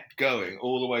kept going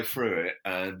all the way through it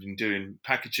and been doing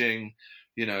packaging,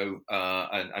 and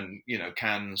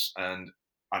cans and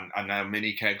now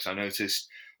mini kegs. I noticed,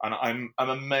 and I'm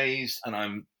amazed and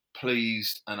I'm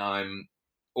pleased and I'm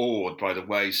awed by the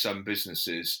way some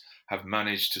businesses have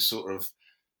managed to sort of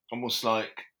almost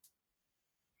like,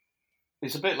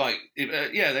 it's a bit like,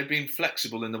 they've been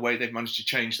flexible in the way they've managed to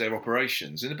change their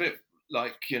operations, and a bit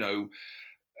like,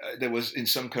 there was in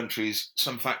some countries,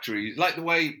 some factories, like the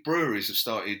way breweries have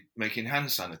started making hand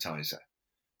sanitizer.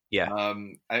 Yeah.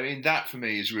 I mean, that for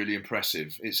me is really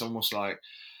impressive. It's almost like,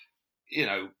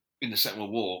 in the Second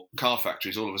World War, car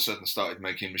factories all of a sudden started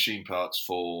making machine parts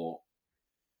for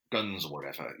guns or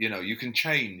whatever. You can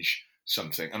change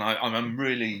something, and I'm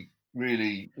really,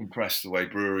 really impressed the way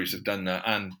breweries have done that,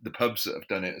 and the pubs that have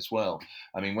done it as well.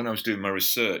 I mean, when I was doing my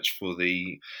research for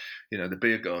the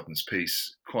beer gardens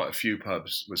piece, quite a few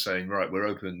pubs were saying, right, we're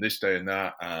open this day and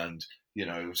that, and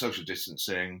social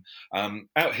distancing.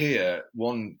 Out here,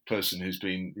 one person who's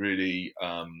been really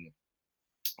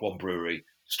one brewery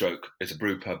it's a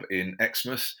brew pub in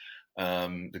Exmouth,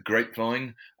 the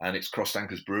Grapevine, and it's Crossed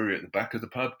Anchors Brewery at the back of the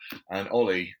pub. And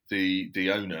Ollie,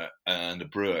 the owner and the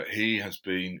brewer, he has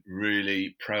been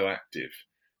really proactive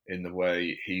in the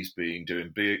way he's been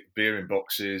doing beer in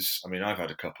boxes. I mean, I've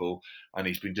had a couple, and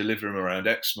he's been delivering them around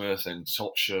Exmouth and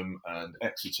Totsham and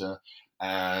Exeter.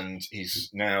 And he's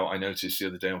now, I noticed the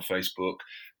other day on Facebook,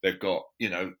 they've got,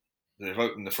 they've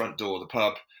opened the front door of the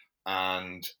pub,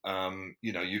 and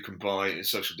you can buy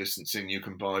social distancing, you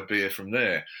can buy beer from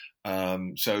there.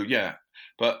 So yeah,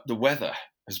 but the weather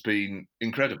has been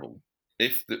incredible.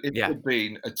 If it had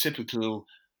been a typical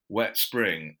wet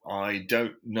spring, I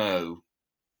don't know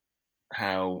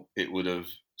how it would have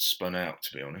spun out,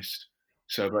 to be honest.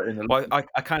 So, but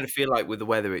I kind of feel like with the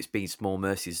weather, it's been small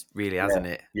mercies, really, hasn't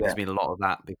it? Yeah. There's been a lot of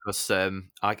that, because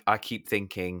I keep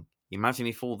thinking, imagine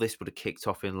if all this would have kicked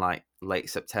off in like late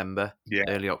September,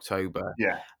 early October,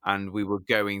 and we were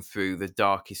going through the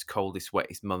darkest, coldest,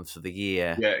 wettest months of the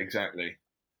year. Yeah, exactly.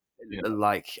 Yeah.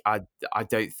 Like, I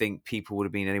don't think people would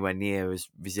have been anywhere near as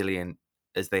resilient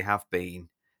as they have been.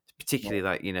 Particularly,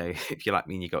 like, if you're like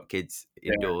me and you got kids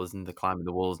indoors and they're climbing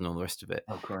the walls and all the rest of it.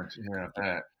 Oh, Christ,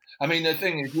 yeah. I mean, the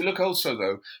thing is, you look also,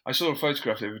 though, I saw a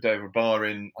photograph the other day of a bar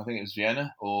in, I think it was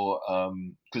Vienna, or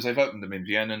because they've opened them in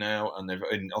Vienna now, and they've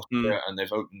in Austria, and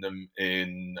they've opened them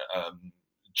in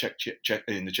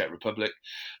in the Czech Republic,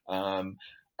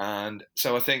 and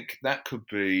so I think that could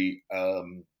be a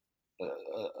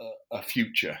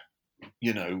future.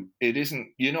 It isn't.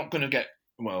 You're not going to get.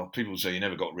 Well, people say you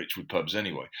never got rich with pubs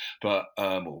anyway, but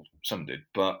well, some did,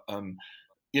 but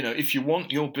if you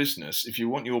want your business, if you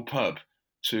want your pub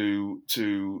to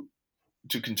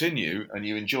continue and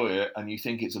you enjoy it and you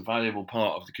think it's a valuable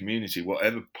part of the community,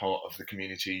 whatever part of the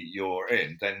community you're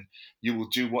in, then you will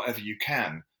do whatever you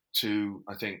can to,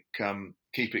 I think,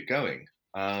 keep it going.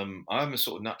 I'm a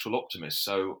sort of natural optimist,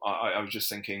 so I was just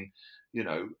thinking,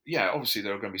 yeah, obviously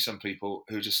there are going to be some people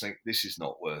who just think this is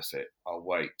not worth it. I'll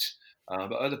wait,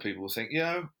 but other people will think,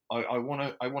 I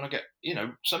want to get,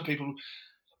 some people,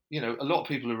 a lot of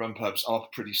people who run pubs are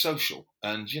pretty social,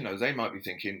 and they might be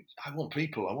thinking, I want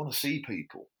people, I want to see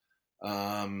people,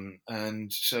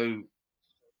 and so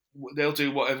they'll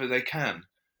do whatever they can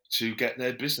to get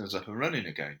their business up and running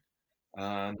again.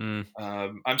 And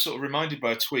Mm. I'm sort of reminded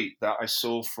by a tweet that I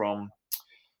saw from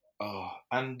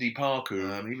Andy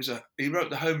Parker. He wrote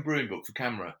the home brewing book for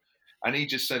CAMRA, and he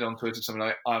just said on Twitter something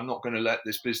like, "I'm not going to let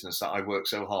this business that I worked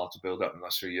so hard to build up in the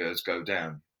last 3 years go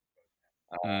down."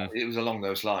 Mm. It was along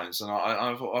those lines, and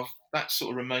I thought that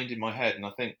sort of remained in my head. And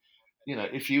I think,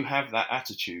 if you have that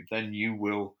attitude, then you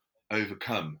will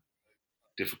overcome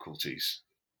difficulties.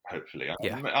 Hopefully,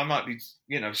 Yeah. I might be,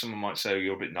 someone might say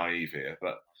you're a bit naive here,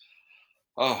 but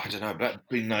I don't know about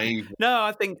being naive. No,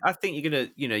 I think you're gonna,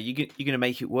 you're gonna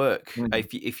make it work. Mm.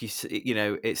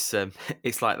 It's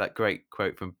it's like that great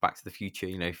quote from Back to the Future.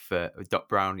 If Doc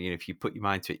Brown, if you put your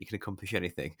mind to it, you can accomplish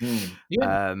anything. Mm.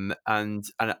 Yeah, And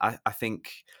I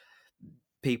think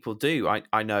people do.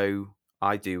 I know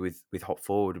I do with Hop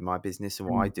Forward in my business and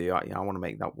what I mm. do. I want to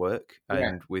make that work. Yeah,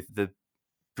 And with the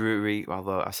brewery,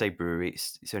 although I say brewery,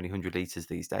 it's only 100 liters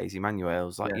these days.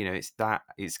 Emmanuel's yeah,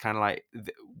 it's kind of like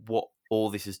what all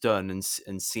this has done,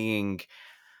 and seeing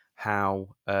how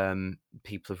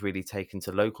people have really taken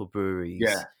to local yeah,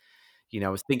 breweries. I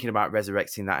was thinking about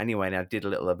resurrecting that anyway, and I did a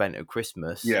little event at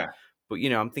Christmas. yeah. But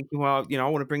I'm thinking, well, I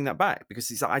want to bring that back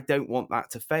because it's like, I don't want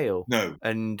that to fail, No,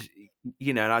 and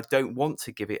and I don't want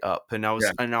to give it up. And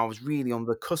yeah, I was really on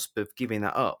the cusp of giving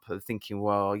that up, of thinking,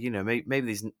 well, maybe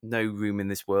there's no room in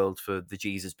this world for the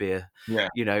Jesus beer, yeah.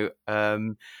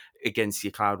 against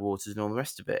your Cloudwaters and all the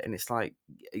rest of it. And it's like,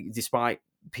 despite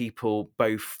people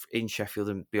both in Sheffield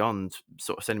and beyond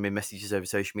sort of sending me messages over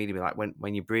social media, be like,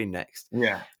 when you're brewing next.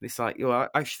 Yeah. And it's like,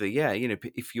 actually, yeah,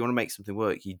 if you want to make something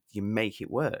work, you make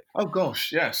it work. Oh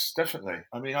gosh, yes, definitely.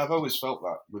 I mean, I've always felt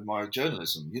that with my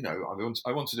journalism. I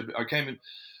wanted to.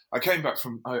 I came back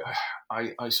from.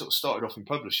 I sort of started off in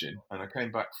publishing, and I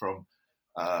came back from.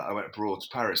 I went abroad to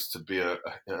Paris to be a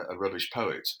rubbish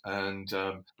poet, and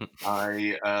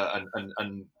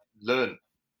and learned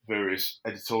various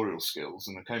editorial skills.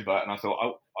 And I came back, and I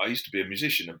thought, I used to be a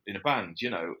musician in a band,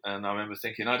 and I remember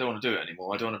thinking, I don't want to do it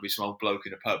anymore. I don't want to be some old bloke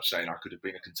in a pub saying I could have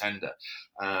been a contender.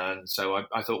 And so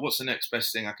I thought, what's the next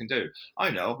best thing I can do?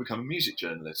 I know, I'll become a music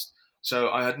journalist. So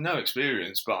I had no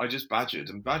experience, but I just badgered,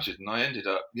 and I ended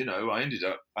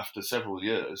up, after several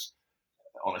years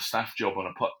on a staff job on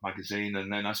a pop magazine,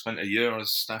 and then I spent a year on a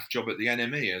staff job at the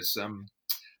NME as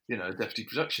deputy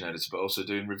production editor, but also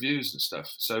doing reviews and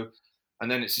stuff. So, and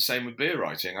then it's the same with beer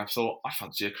writing. I thought I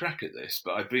fancy a crack at this,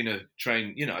 but I've been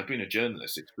I've been a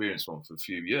journalist, experienced one for a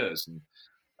few years,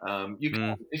 and you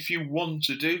can, if you want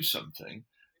to do something,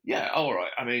 yeah, all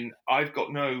right. I mean, I've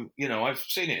got no, I've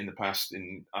seen it in the past.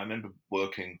 I remember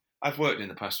I've worked in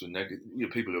the past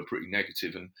with people who are pretty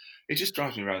negative, and it just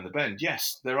drives me around the bend.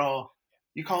 Yes,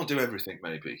 you can't do everything,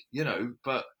 maybe,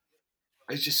 but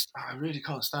it's just, I really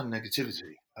can't stand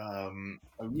negativity. I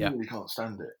Yeah. really can't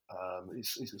stand it.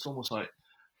 It's almost like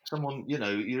someone,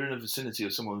 you're in a vicinity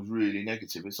of someone who's really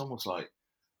negative. It's almost like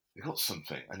they got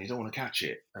something and you don't want to catch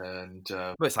it. And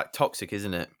Well, it's like toxic,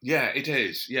 isn't it? yeah, it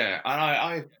is. Yeah, and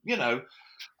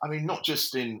I mean, not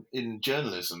just in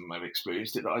journalism, I've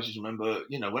experienced it, but I just remember,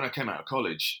 when I came out of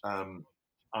college,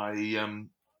 I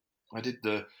did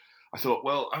I thought,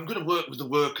 well, I'm going to work with the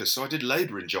workers. So I did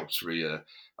labouring jobs for a year.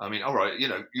 I mean, all right,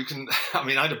 you can, I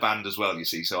mean, I had a band as well, you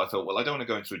see. So I thought, well, I don't want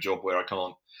to go into a job where I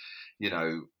can't,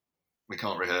 we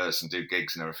can't rehearse and do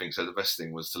gigs and everything. So the best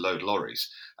thing was to load lorries.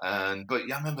 But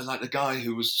yeah, I remember like the guy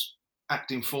who was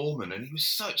acting foreman, and he was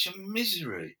such a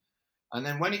misery. And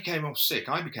then when he came off sick,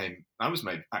 I was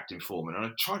made acting foreman, and I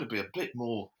tried to be a bit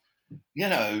more,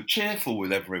 cheerful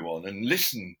with everyone and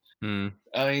listen. Mm.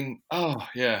 I mean, oh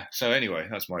yeah. So anyway,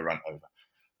 that's my rant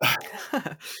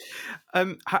over.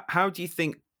 How do you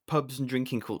think pubs and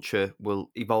drinking culture will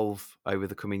evolve over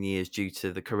the coming years due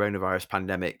to the coronavirus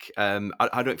pandemic? I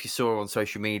don't know if you saw on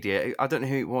social media. I don't know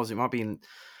who it was. It might be it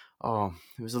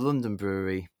was a London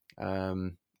brewery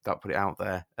that put it out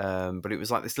there. But it was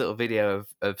like this little video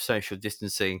of social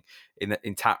distancing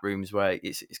in tap rooms where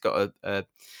it's got a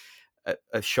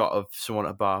shot of someone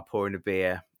at a bar pouring a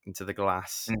beer into the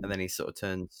glass, and then he sort of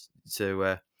turns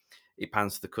to it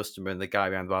pans to the customer, and the guy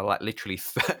around the bar like literally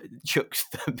chucks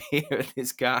the beer at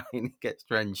this guy and he gets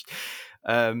drenched.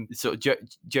 Sort of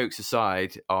jokes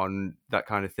aside on that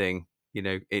kind of thing,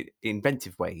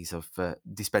 inventive ways of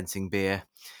dispensing beer.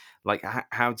 Like,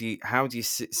 how do you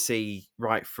see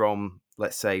right from,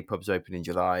 let's say, pubs open in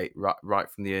July, right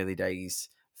from the early days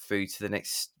through to the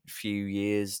next few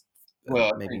years,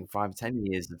 Well, I maybe think, 5 or 10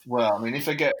 years of well, I mean, if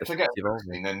I get evolving?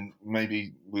 vaccine, then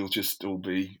maybe we'll just all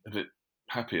be a bit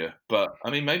happier. But I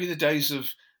mean, maybe the days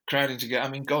of crowding together. I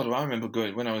mean, God, I remember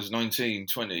going when I was 19,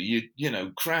 20.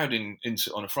 Crowding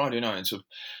into on a Friday night into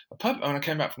a pub. When I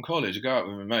came back from college, I go out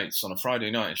with my mates on a Friday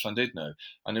night in Llandudno,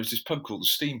 and there was this pub called the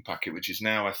Steam Packet, which is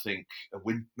now, I think,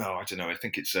 no, I don't know. I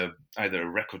think it's either a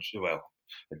record, well,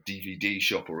 a DVD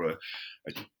shop or a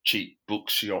cheap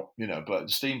bookshop, but the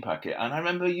Steam Packet. And I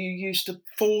remember you used to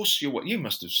force your way, you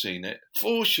must have seen it,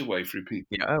 force your way through people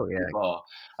Yeah, oh in the yeah. bar.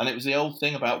 And it was the old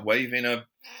thing about waving a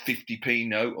 50p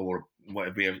note or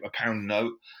whatever, a pound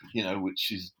note,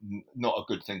 which is not a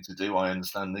good thing to do, I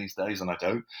understand these days, and I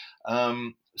don't.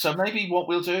 So maybe what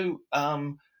we'll do,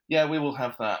 we will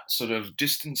have that sort of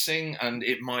distancing, and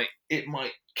it might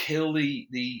kill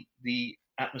the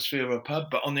atmosphere of a pub.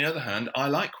 But on the other hand, I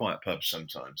like quiet pubs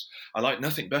sometimes. I like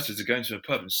nothing better to go into a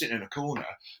pub and sit in a corner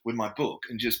with my book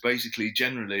and just basically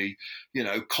generally,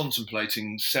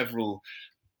 contemplating several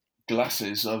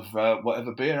glasses of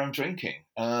whatever beer I'm drinking.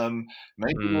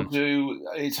 Maybe we'll do,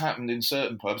 it's happened in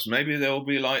certain pubs, maybe there'll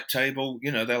be like table,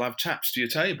 they'll have taps to your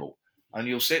table and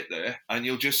you'll sit there and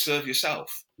you'll just serve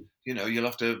yourself. You'll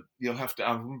have to,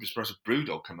 I wouldn't be surprised if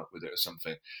Brewdog come up with it or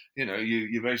something.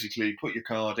 You basically put your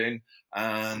card in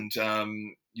and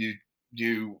you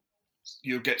get,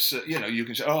 you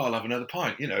can say, oh, I'll have another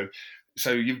pint,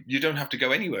 so you don't have to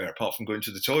go anywhere apart from going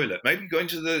to the toilet. Maybe going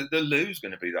to the loo is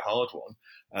going to be the hard one.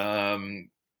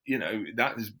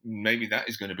 That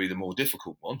is going to be the more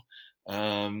difficult one.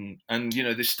 And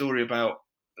this story about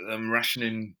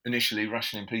initially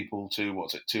rationing people to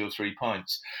 2 or 3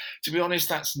 pints. To be honest,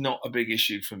 that's not a big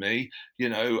issue for me.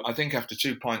 I think after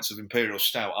 2 pints of Imperial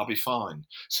Stout, I'll be fine.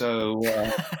 So.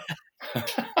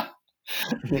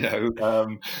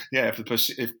 If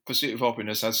Pursuit of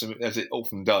Happiness has some, as it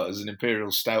often does, an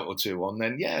Imperial Stout or two on,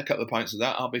 then a couple of pints of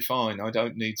that, I'll be fine. I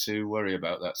don't need to worry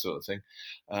about that sort of thing.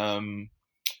 I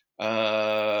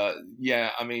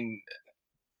mean,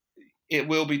 it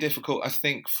will be difficult, I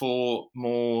think, for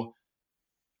more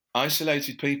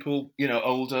isolated people,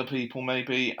 older people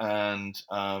maybe, and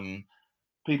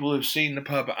people who've seen the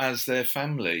pub as their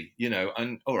family,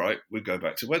 and all right, we go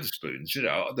back to Wetherspoons,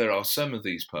 there are some of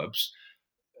these pubs,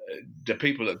 the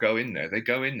people that go in there, they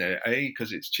go in there, A,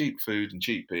 because it's cheap food and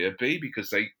cheap beer, B,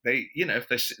 because they if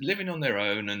they're living on their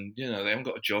own and, they haven't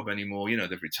got a job anymore,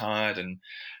 they've retired and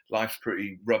life's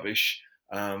pretty rubbish,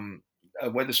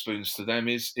 Wetherspoons to them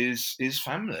is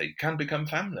family, can become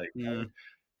family.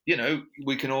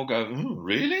 We can all go,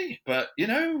 really? But,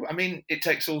 I mean, it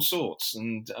takes all sorts.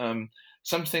 And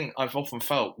something I've often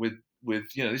felt with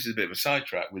this is a bit of a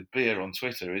sidetrack with beer on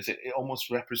Twitter, is it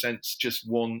almost represents just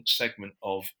one segment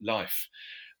of life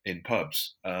in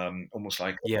pubs, almost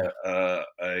like an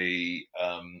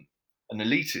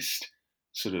elitist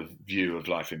sort of view of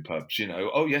life in pubs.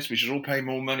 Oh yes, we should all pay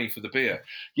more money for the beer.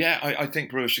 Yeah, I think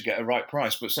brewers should get a right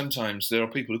price, but sometimes there are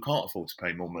people who can't afford to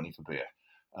pay more money for beer.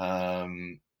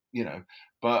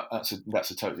 But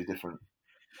that's a totally different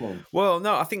thing. Well,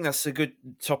 no, I think that's a good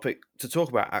topic to talk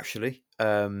about, actually,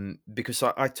 because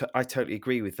I totally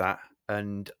agree with that,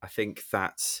 and I think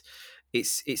that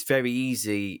it's very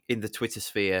easy in the Twitter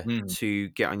sphere to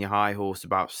get on your high horse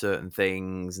about certain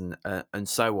things and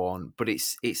so on, but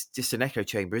it's just an echo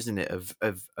chamber, isn't it, of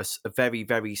a very,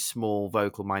 very small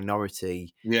vocal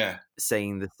minority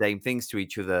saying the same things to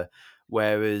each other,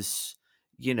 whereas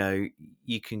you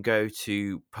can go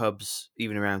to pubs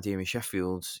even around here in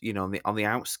Sheffield, on the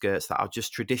outskirts that are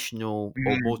just traditional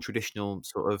or more traditional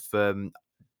sort of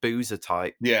boozer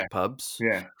type pubs.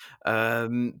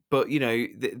 But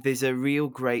there's a real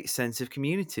great sense of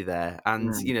community there,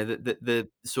 and the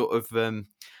sort of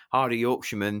hardy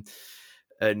Yorkshiremen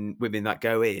and women that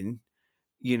go in,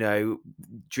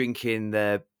 drinking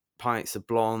their pints of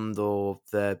blonde or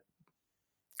their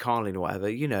Carling or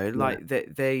whatever, like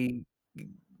they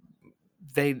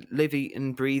live, eat,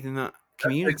 and breathe in that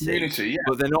community.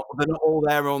 But they're not all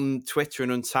there on Twitter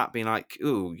and Untapped being like,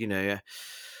 "Ooh, I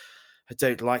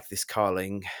don't like this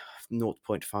Carling,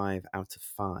 0.5 out of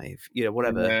 5,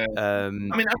 whatever." I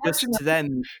mean, just to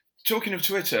them. Talking of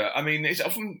Twitter, I mean, it's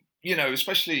often,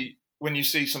 especially when you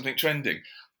see something trending,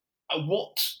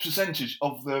 what percentage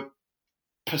of the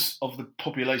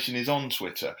population is on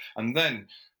Twitter, and then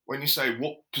when you say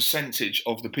what percentage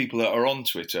of the people that are on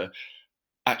Twitter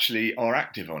actually are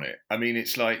active on it. I mean,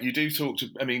 it's like you do talk to.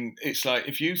 I mean, it's like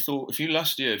if you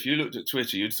last year, if you looked at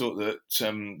Twitter, you'd thought that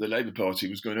the Labour Party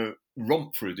was going to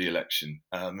romp through the election.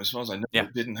 As far as I know, Yeah.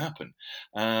 it didn't happen.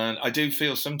 And I do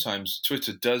feel sometimes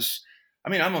Twitter does. I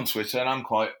mean, I'm on Twitter and I'm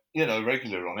quite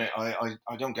regular on it. I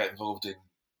don't get involved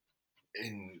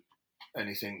in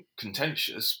anything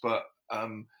contentious, but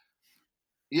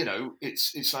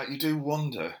it's like you do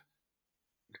wonder.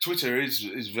 Twitter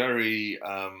is very.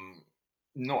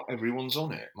 Not everyone's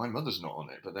on it. My mother's not on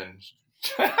it, but then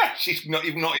she's not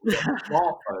even got a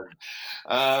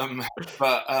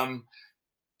smartphone.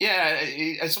 Yeah,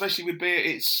 especially with beer,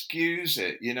 it skews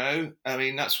it. I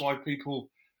mean, that's why people.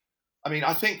 I mean,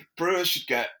 I think brewers should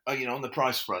get on the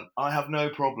price front. I have no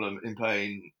problem in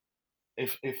paying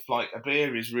if like a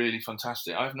beer is really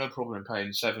fantastic. I have no problem in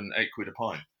paying 7-8 quid a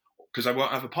pint because I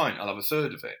won't have a pint. I'll have a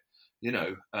third of it. You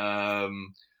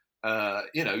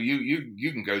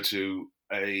can go to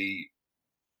a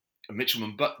Mitchell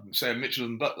and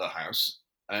Butler house,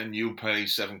 and you'll pay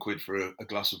 7 quid for a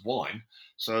glass of wine.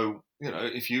 So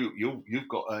if you've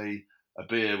got a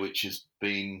beer which has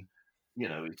been,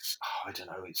 it's I don't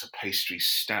know, it's a pastry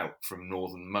stout from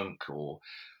Northern Monk, or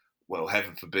well,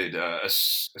 heaven forbid, a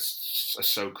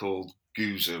so-called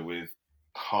goozer with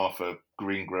half a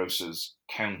greengrocer's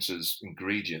counter's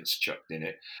ingredients chucked in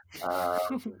it.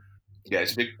 Yeah,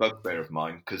 it's a big bugbear of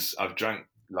mine because I've drank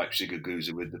Leipziger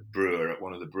Goozer with the brewer at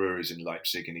one of the breweries in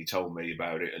Leipzig, and he told me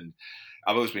about it, and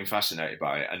I've always been fascinated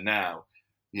by it. And now,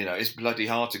 it's bloody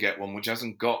hard to get one which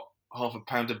hasn't got half a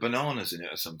pound of bananas in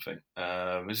it or something.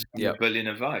 There's a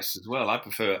Berliner Weiss as well. I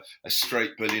prefer a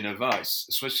straight Berliner Weiss,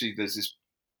 especially there's this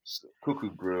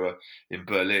cuckoo brewer in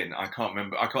Berlin. I can't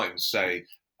even say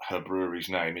her brewery's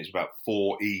name. It's about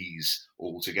 4 E's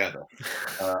altogether.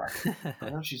 I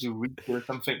don't know if she's a Rita or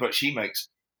something, but she makes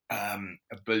a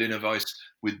Berliner Weiss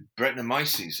with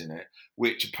Brettanomyces in it,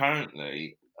 which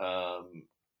apparently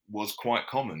was quite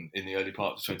common in the early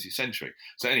part of the 20th century.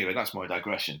 So anyway, that's my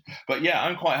digression. But yeah,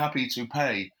 I'm quite happy to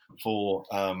pay for,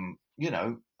 and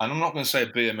I'm not going to say a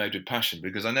beer made with passion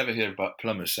because I never hear about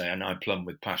plumbers saying I plumb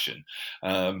with passion.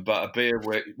 But a beer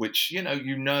which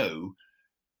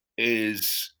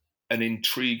is an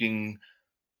intriguing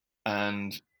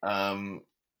and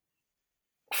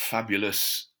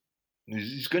fabulous.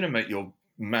 It's going to make your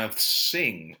mouth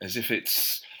sing as if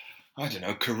it's, I don't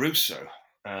know, Caruso.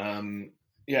 I'm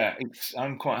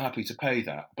quite happy to pay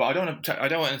that, but I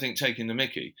don't want anything taking the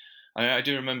mickey. I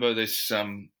do remember this.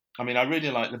 I really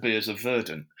like the beers of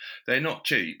Verdant. They're not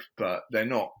cheap, but they're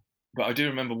not. But I do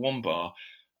remember one bar.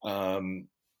 I'm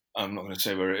not going to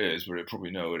say where it is, but you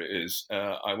probably know what it is.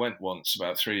 I went once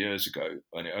about 3 years ago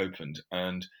when it opened,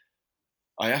 and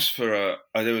I asked for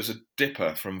there was a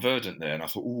dipper from Verdant there, and I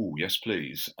thought, oh, yes,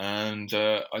 please. And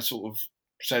I sort of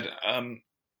said,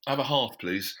 have a half,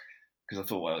 please, because I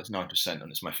thought, well, it's 9%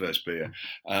 and it's my first beer.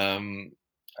 And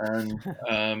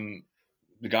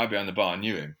the guy behind the bar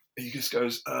knew him. He just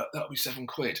goes, that'll be 7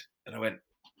 quid. And I went,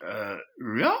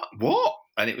 what?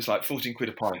 And it was like 14 quid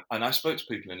a pint. And I spoke to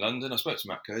people in London. I spoke to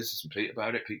Matt Curtis and Pete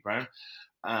about it, Pete Brown.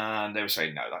 And they were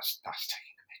saying, no, that's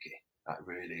taking the mickey. That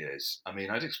really is. I mean,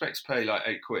 I'd expect to pay like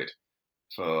 8 quid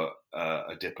for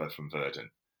a dipper from Verdant.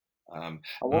 And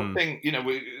one thing, a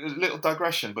little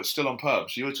digression, but still on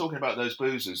pubs. You were talking about those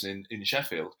boozers in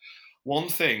Sheffield. One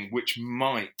thing which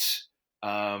might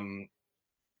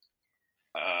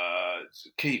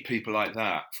keep people like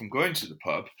that from going to the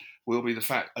pub will be the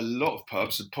fact a lot of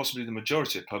pubs, and possibly the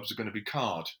majority of pubs, are going to be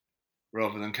card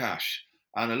rather than cash.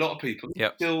 And a lot of people,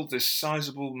 still this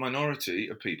sizable minority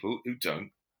of people who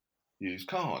don't use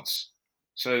cards.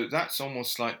 So that's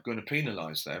almost like going to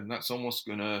penalise them. That's almost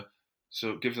going to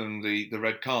sort of give them the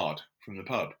red card from the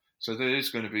pub. So there is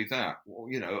going to be that.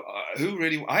 Who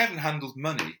really? I haven't handled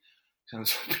money.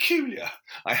 Sounds peculiar.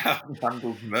 I haven't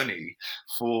handled money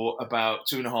for about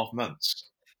 2.5 months.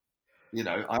 You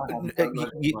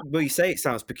say it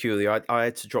sounds peculiar. I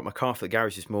had to drop my car for the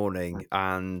garage this morning,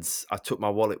 and I took my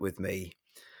wallet with me,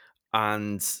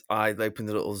 and I opened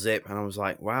the little zip, and I was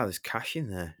like, "Wow, there's cash in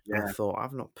there." Yeah. And I thought,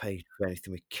 I've not paid for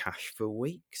anything with cash for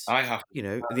weeks. I have.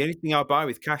 The only thing I buy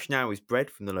with cash now is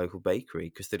bread from the local bakery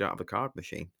because they don't have a card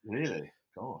machine. Really?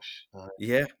 Gosh.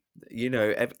 Yeah.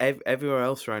 Everywhere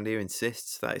else around here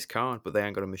insists that it's card, but they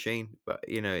ain't got a machine. But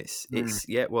it's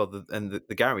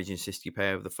the garage insists you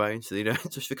pay over the phone, so they don't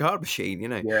touch the card machine.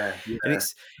 Yeah. And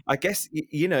it's, I guess,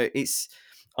 it's.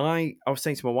 I was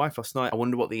saying to my wife last night, I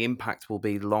wonder what the impact will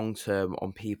be long term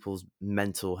on people's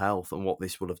mental health and what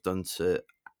this will have done to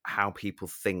how people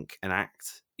think and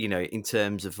act. In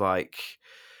terms of like,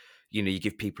 you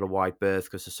give people a wide berth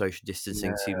because of social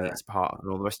distancing, 2 meters apart, and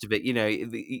all the rest of it.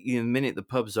 The minute the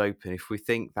pub's open, if we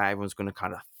think that everyone's going to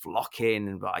kind of flock in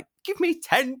and be like, give me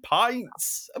 10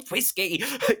 pints of whiskey,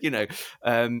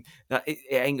 that it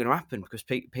ain't going to happen because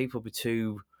people be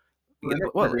too.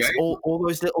 Well, it's all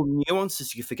those little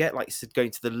nuances you forget, like you said, going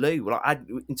to the loo. Well,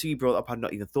 until you brought it up, I'd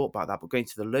not even thought about that. But going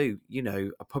to the loo,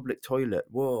 a public toilet,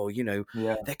 whoa,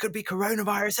 there could be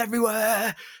coronavirus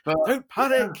everywhere. But don't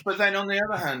panic. But then on the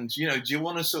other hand, do you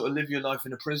want to sort of live your life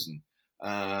in a prison?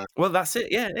 Well, that's it.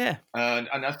 Yeah.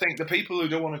 And I think the people who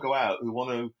don't want to go out, who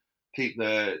want to keep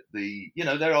there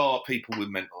are people with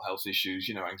mental health issues,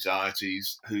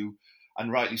 anxieties, who,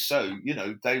 and rightly so,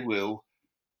 they will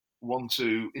want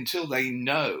to, until they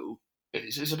know,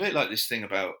 it's a bit like this thing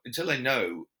about, until they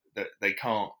know that they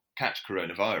can't catch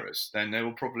coronavirus, then they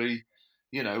will probably,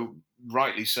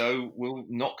 rightly so, will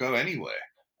not go anywhere.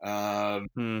 But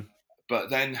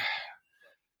then,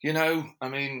 I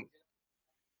mean,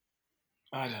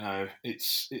 I don't know. I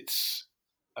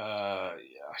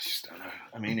just don't know.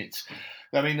 I mean,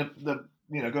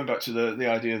 going back to the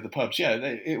idea of the pubs,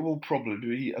 it will probably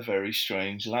be a very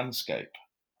strange landscape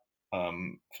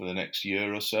for the next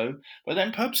year or so. But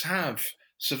then pubs have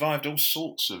survived all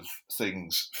sorts of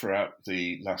things throughout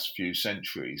the last few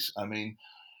centuries. I mean,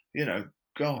 how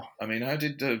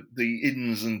did the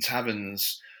inns and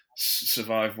taverns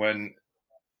survive when,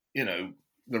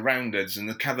 the Roundheads and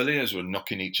the Cavaliers were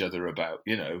knocking each other about?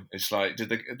 It's like, did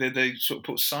they sort of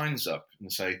put signs up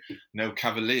and say, no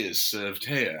Cavaliers served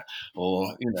here,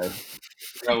 or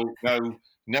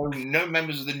no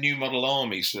members of the New Model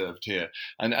Army served here,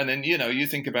 and then you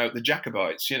think about the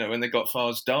Jacobites, when they got far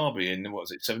as Derby in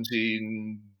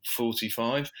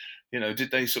 1745,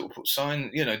 did they sort of put sign,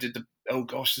 did the, oh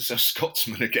gosh, there's a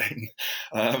Scotsman again.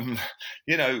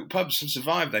 Pubs have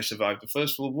survived. They survived the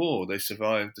First World War. They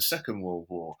survived the Second World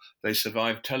War. They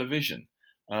survived television.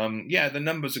 The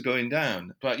numbers are going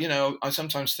down. But, I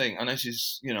sometimes think, and this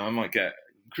is, I might get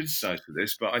criticised for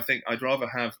this, but I think I'd rather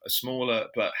have a smaller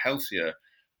but healthier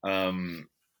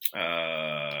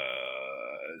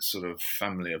sort of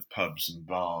family of pubs and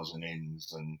bars and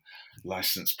inns and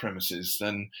licensed premises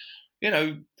than,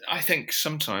 I think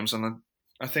sometimes, and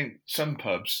I think some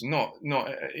pubs, not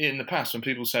in the past, when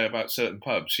people say about certain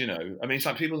pubs, it's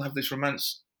like people have this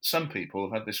romance. Some people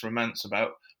have had this romance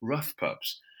about rough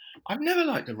pubs. I've never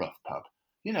liked a rough pub.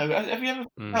 Have you ever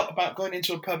felt about going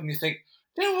into a pub and you think,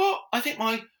 you know what? I think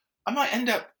I might end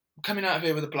up coming out of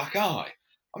here with a black eye.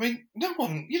 I mean,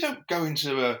 you don't go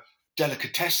into a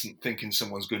delicatessen thinking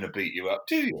someone's going to beat you up,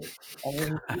 do you? I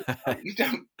mean, you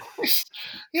don't.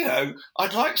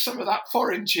 I'd like some of that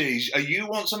foreign cheese. You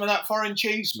want some of that foreign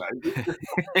cheese, mate?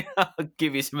 I'll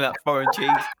give you some of that foreign cheese.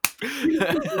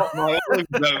 Lock my olives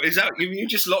over. Is that you?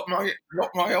 Just lock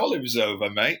my olives over,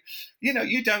 mate.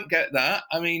 You don't get that.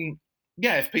 I mean,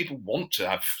 if people want to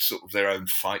have sort of their own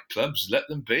fight clubs, let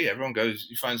them be. Everyone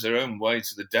finds their own way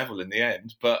to the devil in the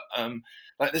end. But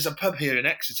like there's a pub here in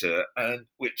Exeter,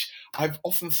 which I've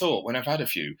often thought when I've had a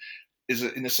few, is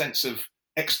in a sense of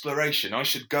exploration. I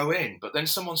should go in, but then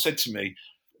someone said to me,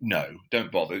 "No,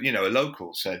 don't bother." A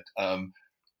local said,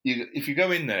 "If you go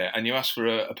in there and you ask for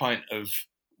a pint of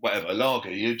whatever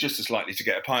lager, you're just as likely to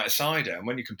get a pint of cider. And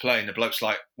when you complain, the bloke's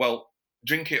like, well,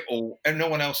 drink it all," and no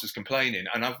one else is complaining.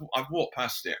 And I've walked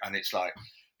past it, and it's like,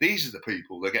 these are the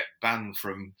people that get banned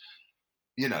from,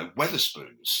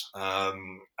 Weatherspoons,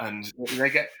 and they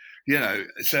get,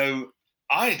 so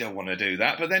I don't want to do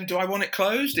that. But then, do I want it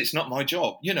closed? It's not my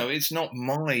job. It's not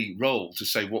my role to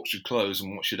say what should close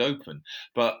and what should open.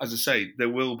 But as I say, there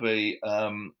will be. I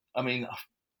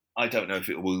don't know if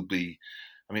it will be.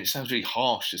 It sounds really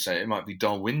harsh to say it might be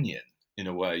Darwinian in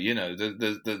a way.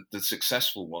 The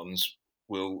successful ones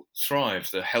will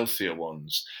thrive, the healthier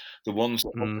ones, the ones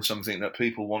that want something that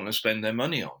people want to spend their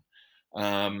money on.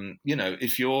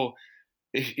 If you're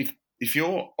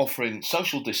offering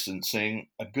social distancing,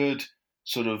 a good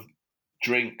sort of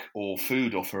drink or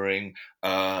food offering,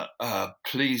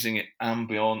 pleasing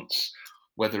ambience,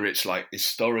 whether it's like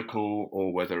historical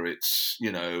or whether it's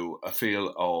a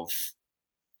feel of.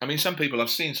 I've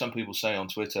seen some people say on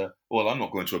Twitter, well, I'm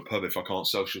not going to a pub if I can't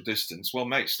social distance. Well,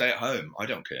 mate, stay at home. I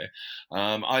don't care.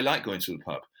 I like going to the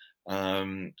pub.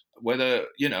 I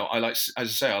like, as I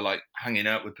say, I like hanging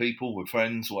out with people, with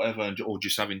friends, whatever, or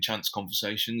just having chance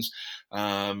conversations. Or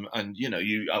I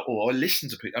listen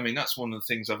to people. That's one of the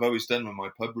things I've always done with my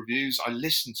pub reviews. I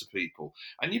listen to people,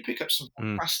 and you pick up some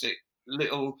fantastic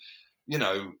little,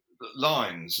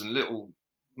 lines and little.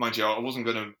 Mind you, I wasn't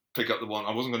going to pick up the one.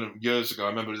 I wasn't going to. Years ago, I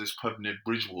remember this pub near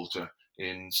Bridgewater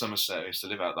in Somerset. I used to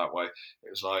live out that way. It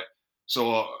was like,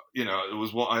 So, it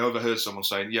was what I overheard someone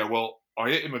saying, yeah, well, I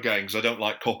hit him again because I don't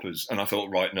like coppers. And I thought,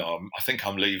 right, no, I think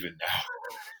I'm leaving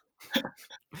now.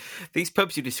 These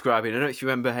pubs you're describing, I don't know if you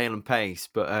remember Hale and Pace,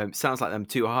 but sounds like them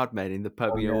two hard men in the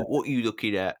pub. Oh, yeah. What are you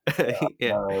looking at?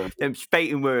 Yeah, No. them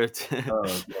fating words.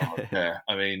 Oh God, yeah.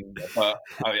 I mean, but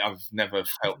I've never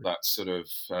felt that sort of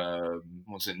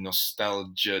what's it,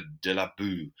 nostalgia de la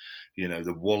boue,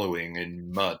 the wallowing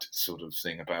in mud sort of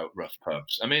thing about rough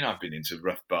pubs. I mean, I've been into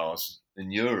rough bars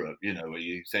in Europe, where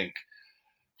you think,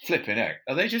 flipping heck,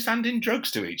 are they just handing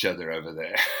drugs to each other over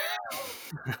there?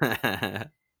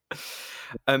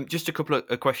 Just a couple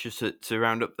of questions to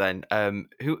round up then.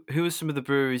 Who are some of the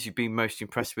breweries you've been most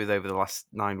impressed with over the last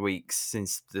 9 weeks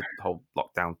since the whole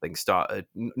lockdown thing started?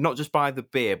 Not just by the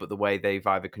beer, but the way they've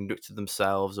either conducted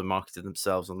themselves or marketed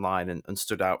themselves online and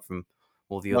stood out from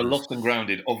all the Well, others. Lost and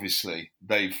Grounded, obviously,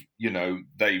 they've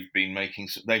been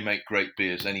they make great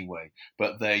beers anyway,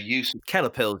 but their use of Keller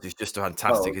Pils is just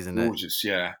fantastic, isn't it? gorgeous,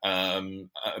 yeah.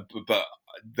 But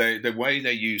the way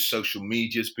they use social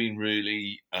media has been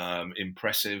really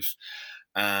impressive.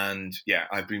 And yeah,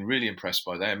 I've been really impressed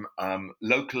by them.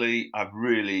 Locally,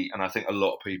 and I think a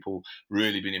lot of people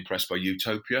really been impressed by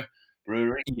Utopia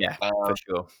Brewery. Yeah, for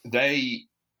sure.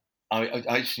 I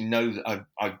actually know that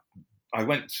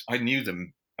I knew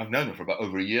them. I've known them for about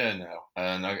over a year now,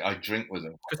 and I drink with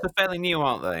them. Because they're fairly new,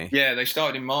 aren't they? Yeah, they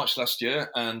started in March last year,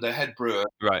 and their head brewer,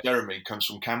 Right. Jeremy, comes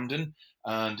from Camden,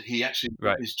 and he actually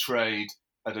did his trade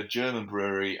at a German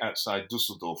brewery outside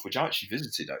Dusseldorf, which I actually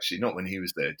visited, not when he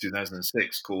was there,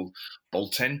 2006, called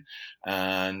Bolten.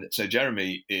 And so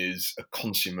Jeremy is a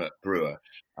consummate brewer.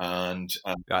 And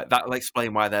Right, that'll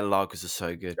explain why their lagers are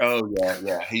so good. oh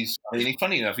yeah. He's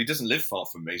funny enough, he doesn't live far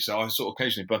from me, so I sort of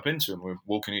occasionally bump into him. We're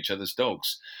walking each other's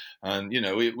dogs, and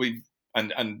we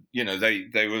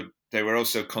they were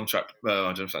also contract. Well, I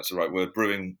don't know if that's the right word.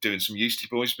 Doing some Yeasty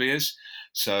Boys beers.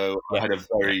 So I had a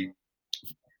very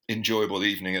enjoyable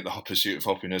evening at the Pursuit of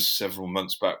Hoppiness several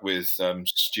months back with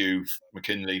Stu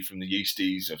McKinley from the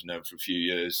Yeasties, I've known for a few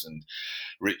years, and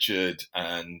Richard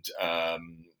and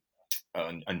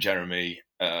Jeremy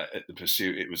at the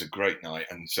Pursuit. It was a great night,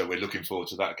 and so we're looking forward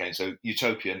to that again. So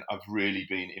Utopian, I've really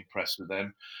been impressed with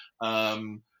them.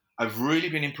 I've really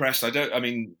been impressed.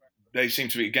 They seem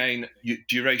to be again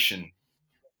Duration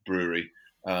Brewery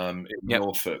in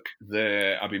Norfolk.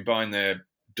 I've been buying their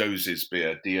Doses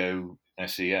beer,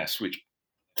 DOSES, which,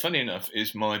 funny enough,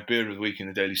 is my beer of the week in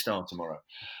the Daily Star tomorrow.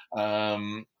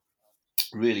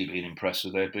 Really been impressed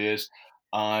with their beers.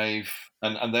 And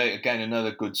they, again,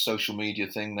 another good social media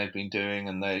thing they've been doing,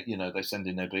 and they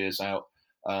sending their beers out.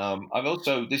 I've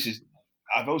also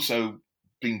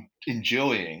been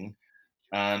enjoying,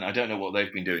 and I don't know what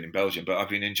they've been doing in Belgium, but I've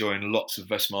been enjoying lots of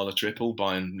Westmaler Triple,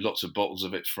 buying lots of bottles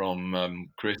of it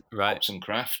from Chris Hops and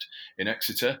Craft in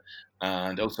Exeter.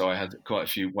 And also I had quite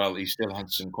a few, well, he still had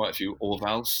quite a few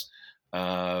Orvals.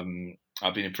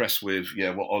 I've been impressed with,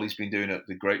 what Ollie's been doing at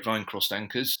the Grapevine Crossed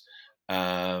Anchors.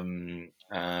 And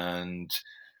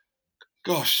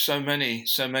gosh, so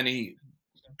many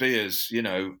beers.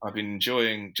 I've been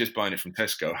enjoying just buying it from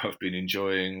Tesco. I've been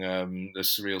enjoying the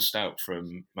Surreal Stout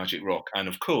from Magic Rock, and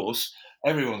of course,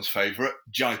 everyone's favourite,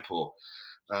 Jaipur.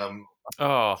 I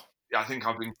think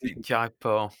I've been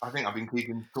Jaipur. I think I've been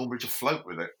keeping Thornbridge afloat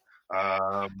with it.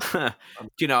 Do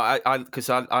you know, because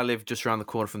I live just around the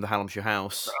corner from the Hallamshire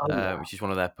House, which is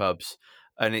one of their pubs,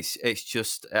 and it's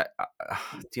just,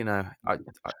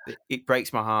 it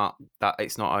breaks my heart that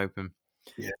it's not open.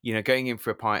 Yeah. Going in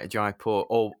for a pint of Jaipur,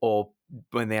 or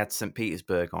when they had St.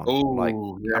 Petersburg on,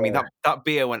 I mean that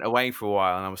beer went away for a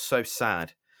while, and I was so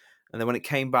sad. And then when it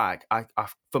came back, I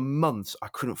for months I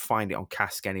couldn't find it on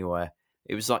cask anywhere.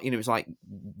 It was like, it was like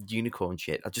unicorn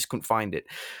shit. I just couldn't find it.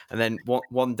 And then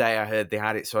one day I heard they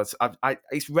had it. So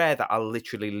it's rare that I'll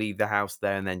literally leave the house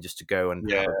there and then just to go and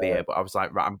have a beer. But I was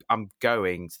like, right, I'm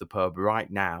going to the pub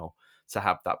right now to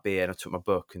have that beer. And I took my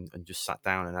book and just sat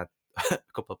down and had a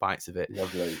couple of bites of it.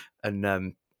 Lovely.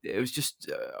 And it was just,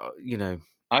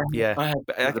 I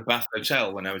had the Bath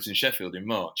Hotel when I was in Sheffield in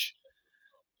March.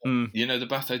 You know the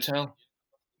Bath Hotel?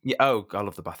 Yeah. Oh, I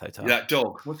love the Bath Hotel. That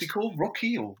dog. What's he called?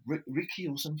 Rocky or Ricky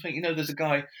or something? There's a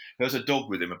guy who has a dog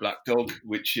with him, a black dog,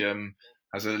 which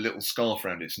has a little scarf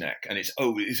around its neck, and it's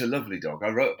a lovely dog. I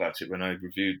wrote about it when I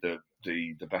reviewed the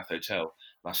Bath Hotel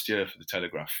last year for the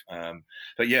Telegraph.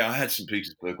 But yeah, I had St.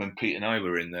 Petersburg when Pete and I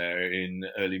were in there in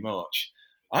early March.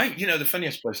 The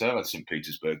funniest place I've had St.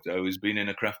 Petersburg though has been in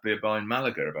a craft beer bar in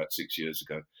Malaga about 6 years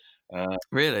ago.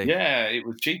 Really? Yeah, it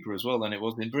was cheaper as well than it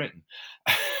was in Britain.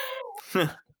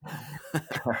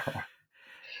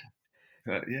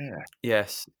 Yeah.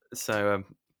 Yes. So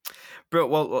Bro,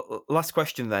 well, last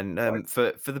question then.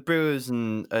 For the brewers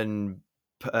and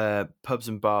pubs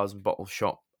and bars and bottle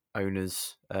shop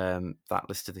owners that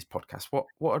listen to this podcast,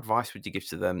 what advice would you give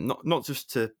to them? Not just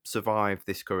to survive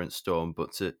this current storm,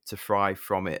 but to thrive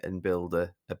from it and build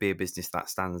a beer business that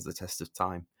stands the test of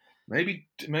time. Maybe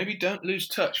don't lose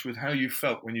touch with how you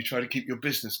felt when you try to keep your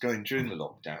business going during the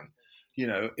lockdown.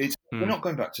 We're not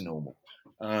going back to normal.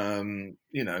 No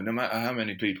matter how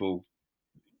many people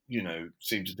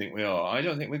seem to think we are, I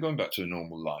don't think we're going back to a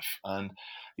normal life. And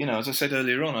as I said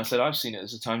earlier on, I've seen it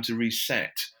as a time to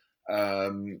reset.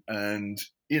 And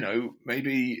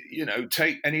maybe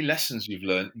take any lessons you've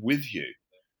learned with you,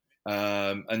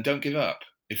 and don't give up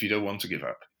if you don't want to give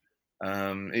up.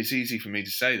 It's easy for me to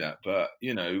say that, but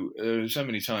there are so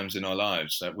many times in our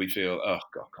lives that we feel, oh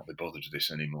God, I can't be bothered with this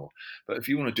anymore. But if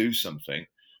you want to do something,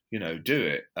 do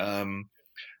it,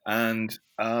 and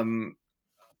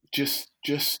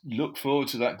just look forward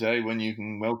to that day when you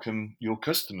can welcome your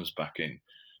customers back in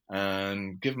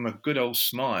and give them a good old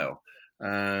smile.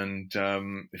 And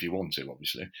if you want to,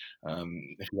 obviously,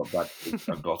 if you've got bad,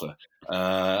 don't bother.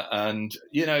 And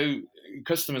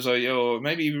customers are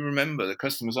maybe you remember that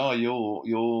customers are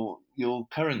your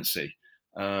currency,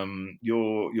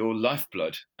 your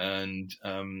lifeblood. And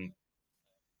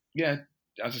as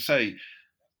I say,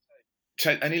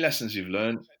 take any lessons you've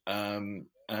learned,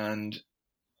 and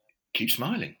keep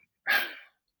smiling.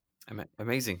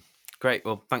 Amazing, great.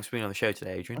 Well, thanks for being on the show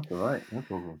today, Adrian. That's all right, no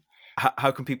problem.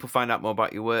 How can people find out more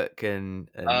about your work and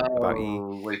about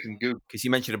you? Well, you can Google, because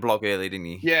you mentioned a blog earlier, didn't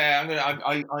you? Yeah,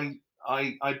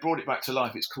 I brought it back to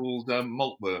life. It's called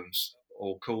Maltworms,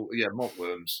 or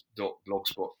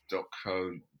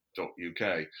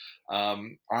maltworms.blogspot.co.uk. I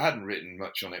hadn't written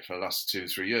much on it for the last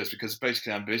 2-3 years because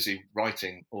basically I'm busy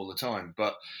writing all the time.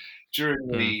 But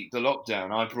during the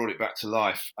lockdown, I brought it back to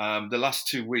life. The last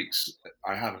 2 weeks,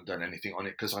 I haven't done anything on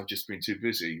it because I've just been too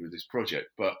busy with this project.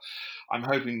 But I'm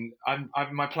hoping.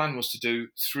 My plan was to do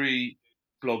 3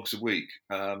 blogs a week,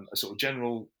 a sort of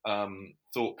general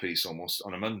thought piece almost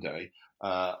on a Monday,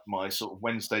 my sort of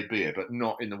Wednesday beer, but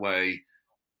not in the way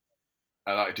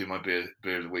I like to do my beer of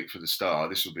the week for the Star.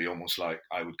 This would be almost like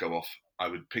I would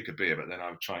pick a beer, but then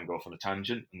I would try and go off on a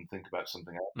tangent and think about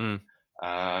something else.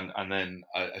 And then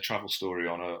a travel story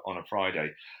on a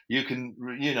Friday. You can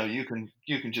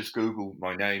just Google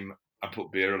my name and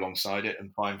put beer alongside it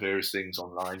and find various things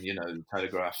online. The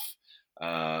Telegraph,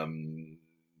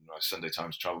 Sunday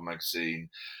Times Travel Magazine,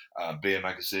 Beer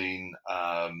Magazine.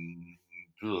 I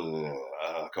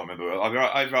can't remember.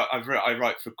 I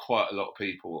write for quite a lot of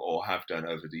people, or have done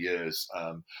over the years.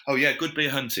 Good Beer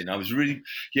Hunting. I was really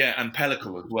and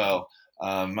Pellicle as well.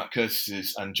 Matt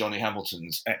Curtis's and Johnny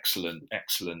Hamilton's excellent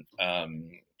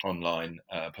online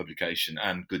publication,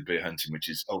 and Good Beer Hunting, which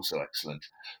is also excellent.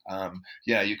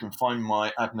 You can find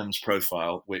my Adnams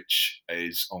profile, which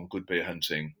is on Good Beer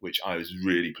Hunting, which I was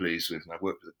really pleased with. And I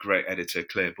worked with a great editor,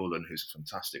 Claire Bullen, who's a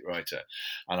fantastic writer.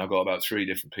 And I've got about 3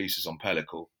 different pieces on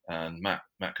Pellicle, and Matt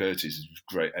Curtis is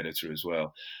a great editor as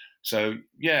well. So,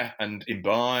 and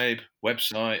Imbibe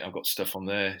website, I've got stuff on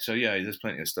there. So, there's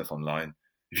plenty of stuff online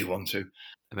if you want to.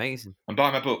 Amazing. And buy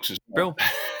my books as well.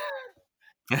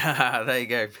 There you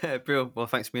go. Brill. Well,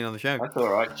 thanks for being on the show. That's all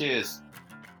right. Cheers.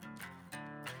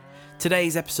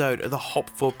 Today's episode of the Hop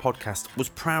Forward podcast was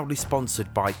proudly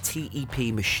sponsored by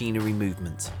TEP Machinery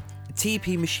Movement. TEP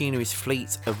Machinery's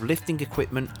fleet of lifting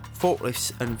equipment,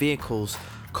 forklifts and vehicles,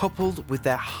 coupled with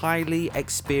their highly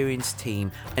experienced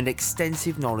team and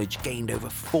extensive knowledge gained over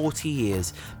 40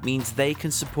 years, means they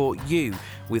can support you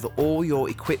with all your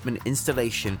equipment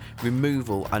installation,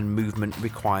 removal and movement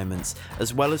requirements,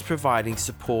 as well as providing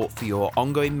support for your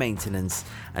ongoing maintenance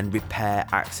and repair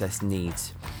access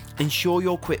needs. Ensure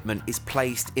your equipment is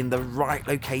placed in the right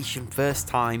location first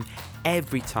time,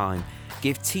 every time.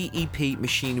 Give TEP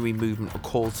Machinery Movement a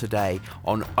call today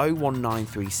on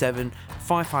 01937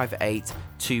 558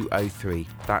 203.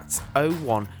 That's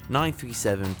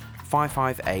 01937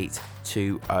 558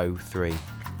 203.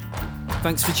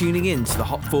 Thanks for tuning in to the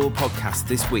Hop Forward podcast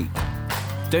this week.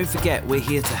 Don't forget, we're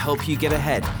here to help you get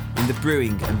ahead in the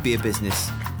brewing and beer business.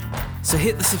 So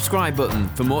hit the subscribe button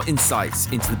for more insights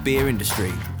into the beer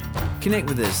industry. Connect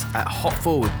with us at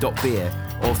hopforward.beer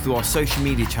or through our social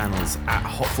media channels at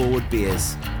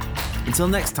hopforwardbeers. Until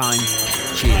next time,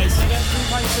 cheers. Can I get 3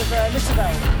 pints of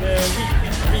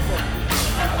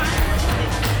Littervale?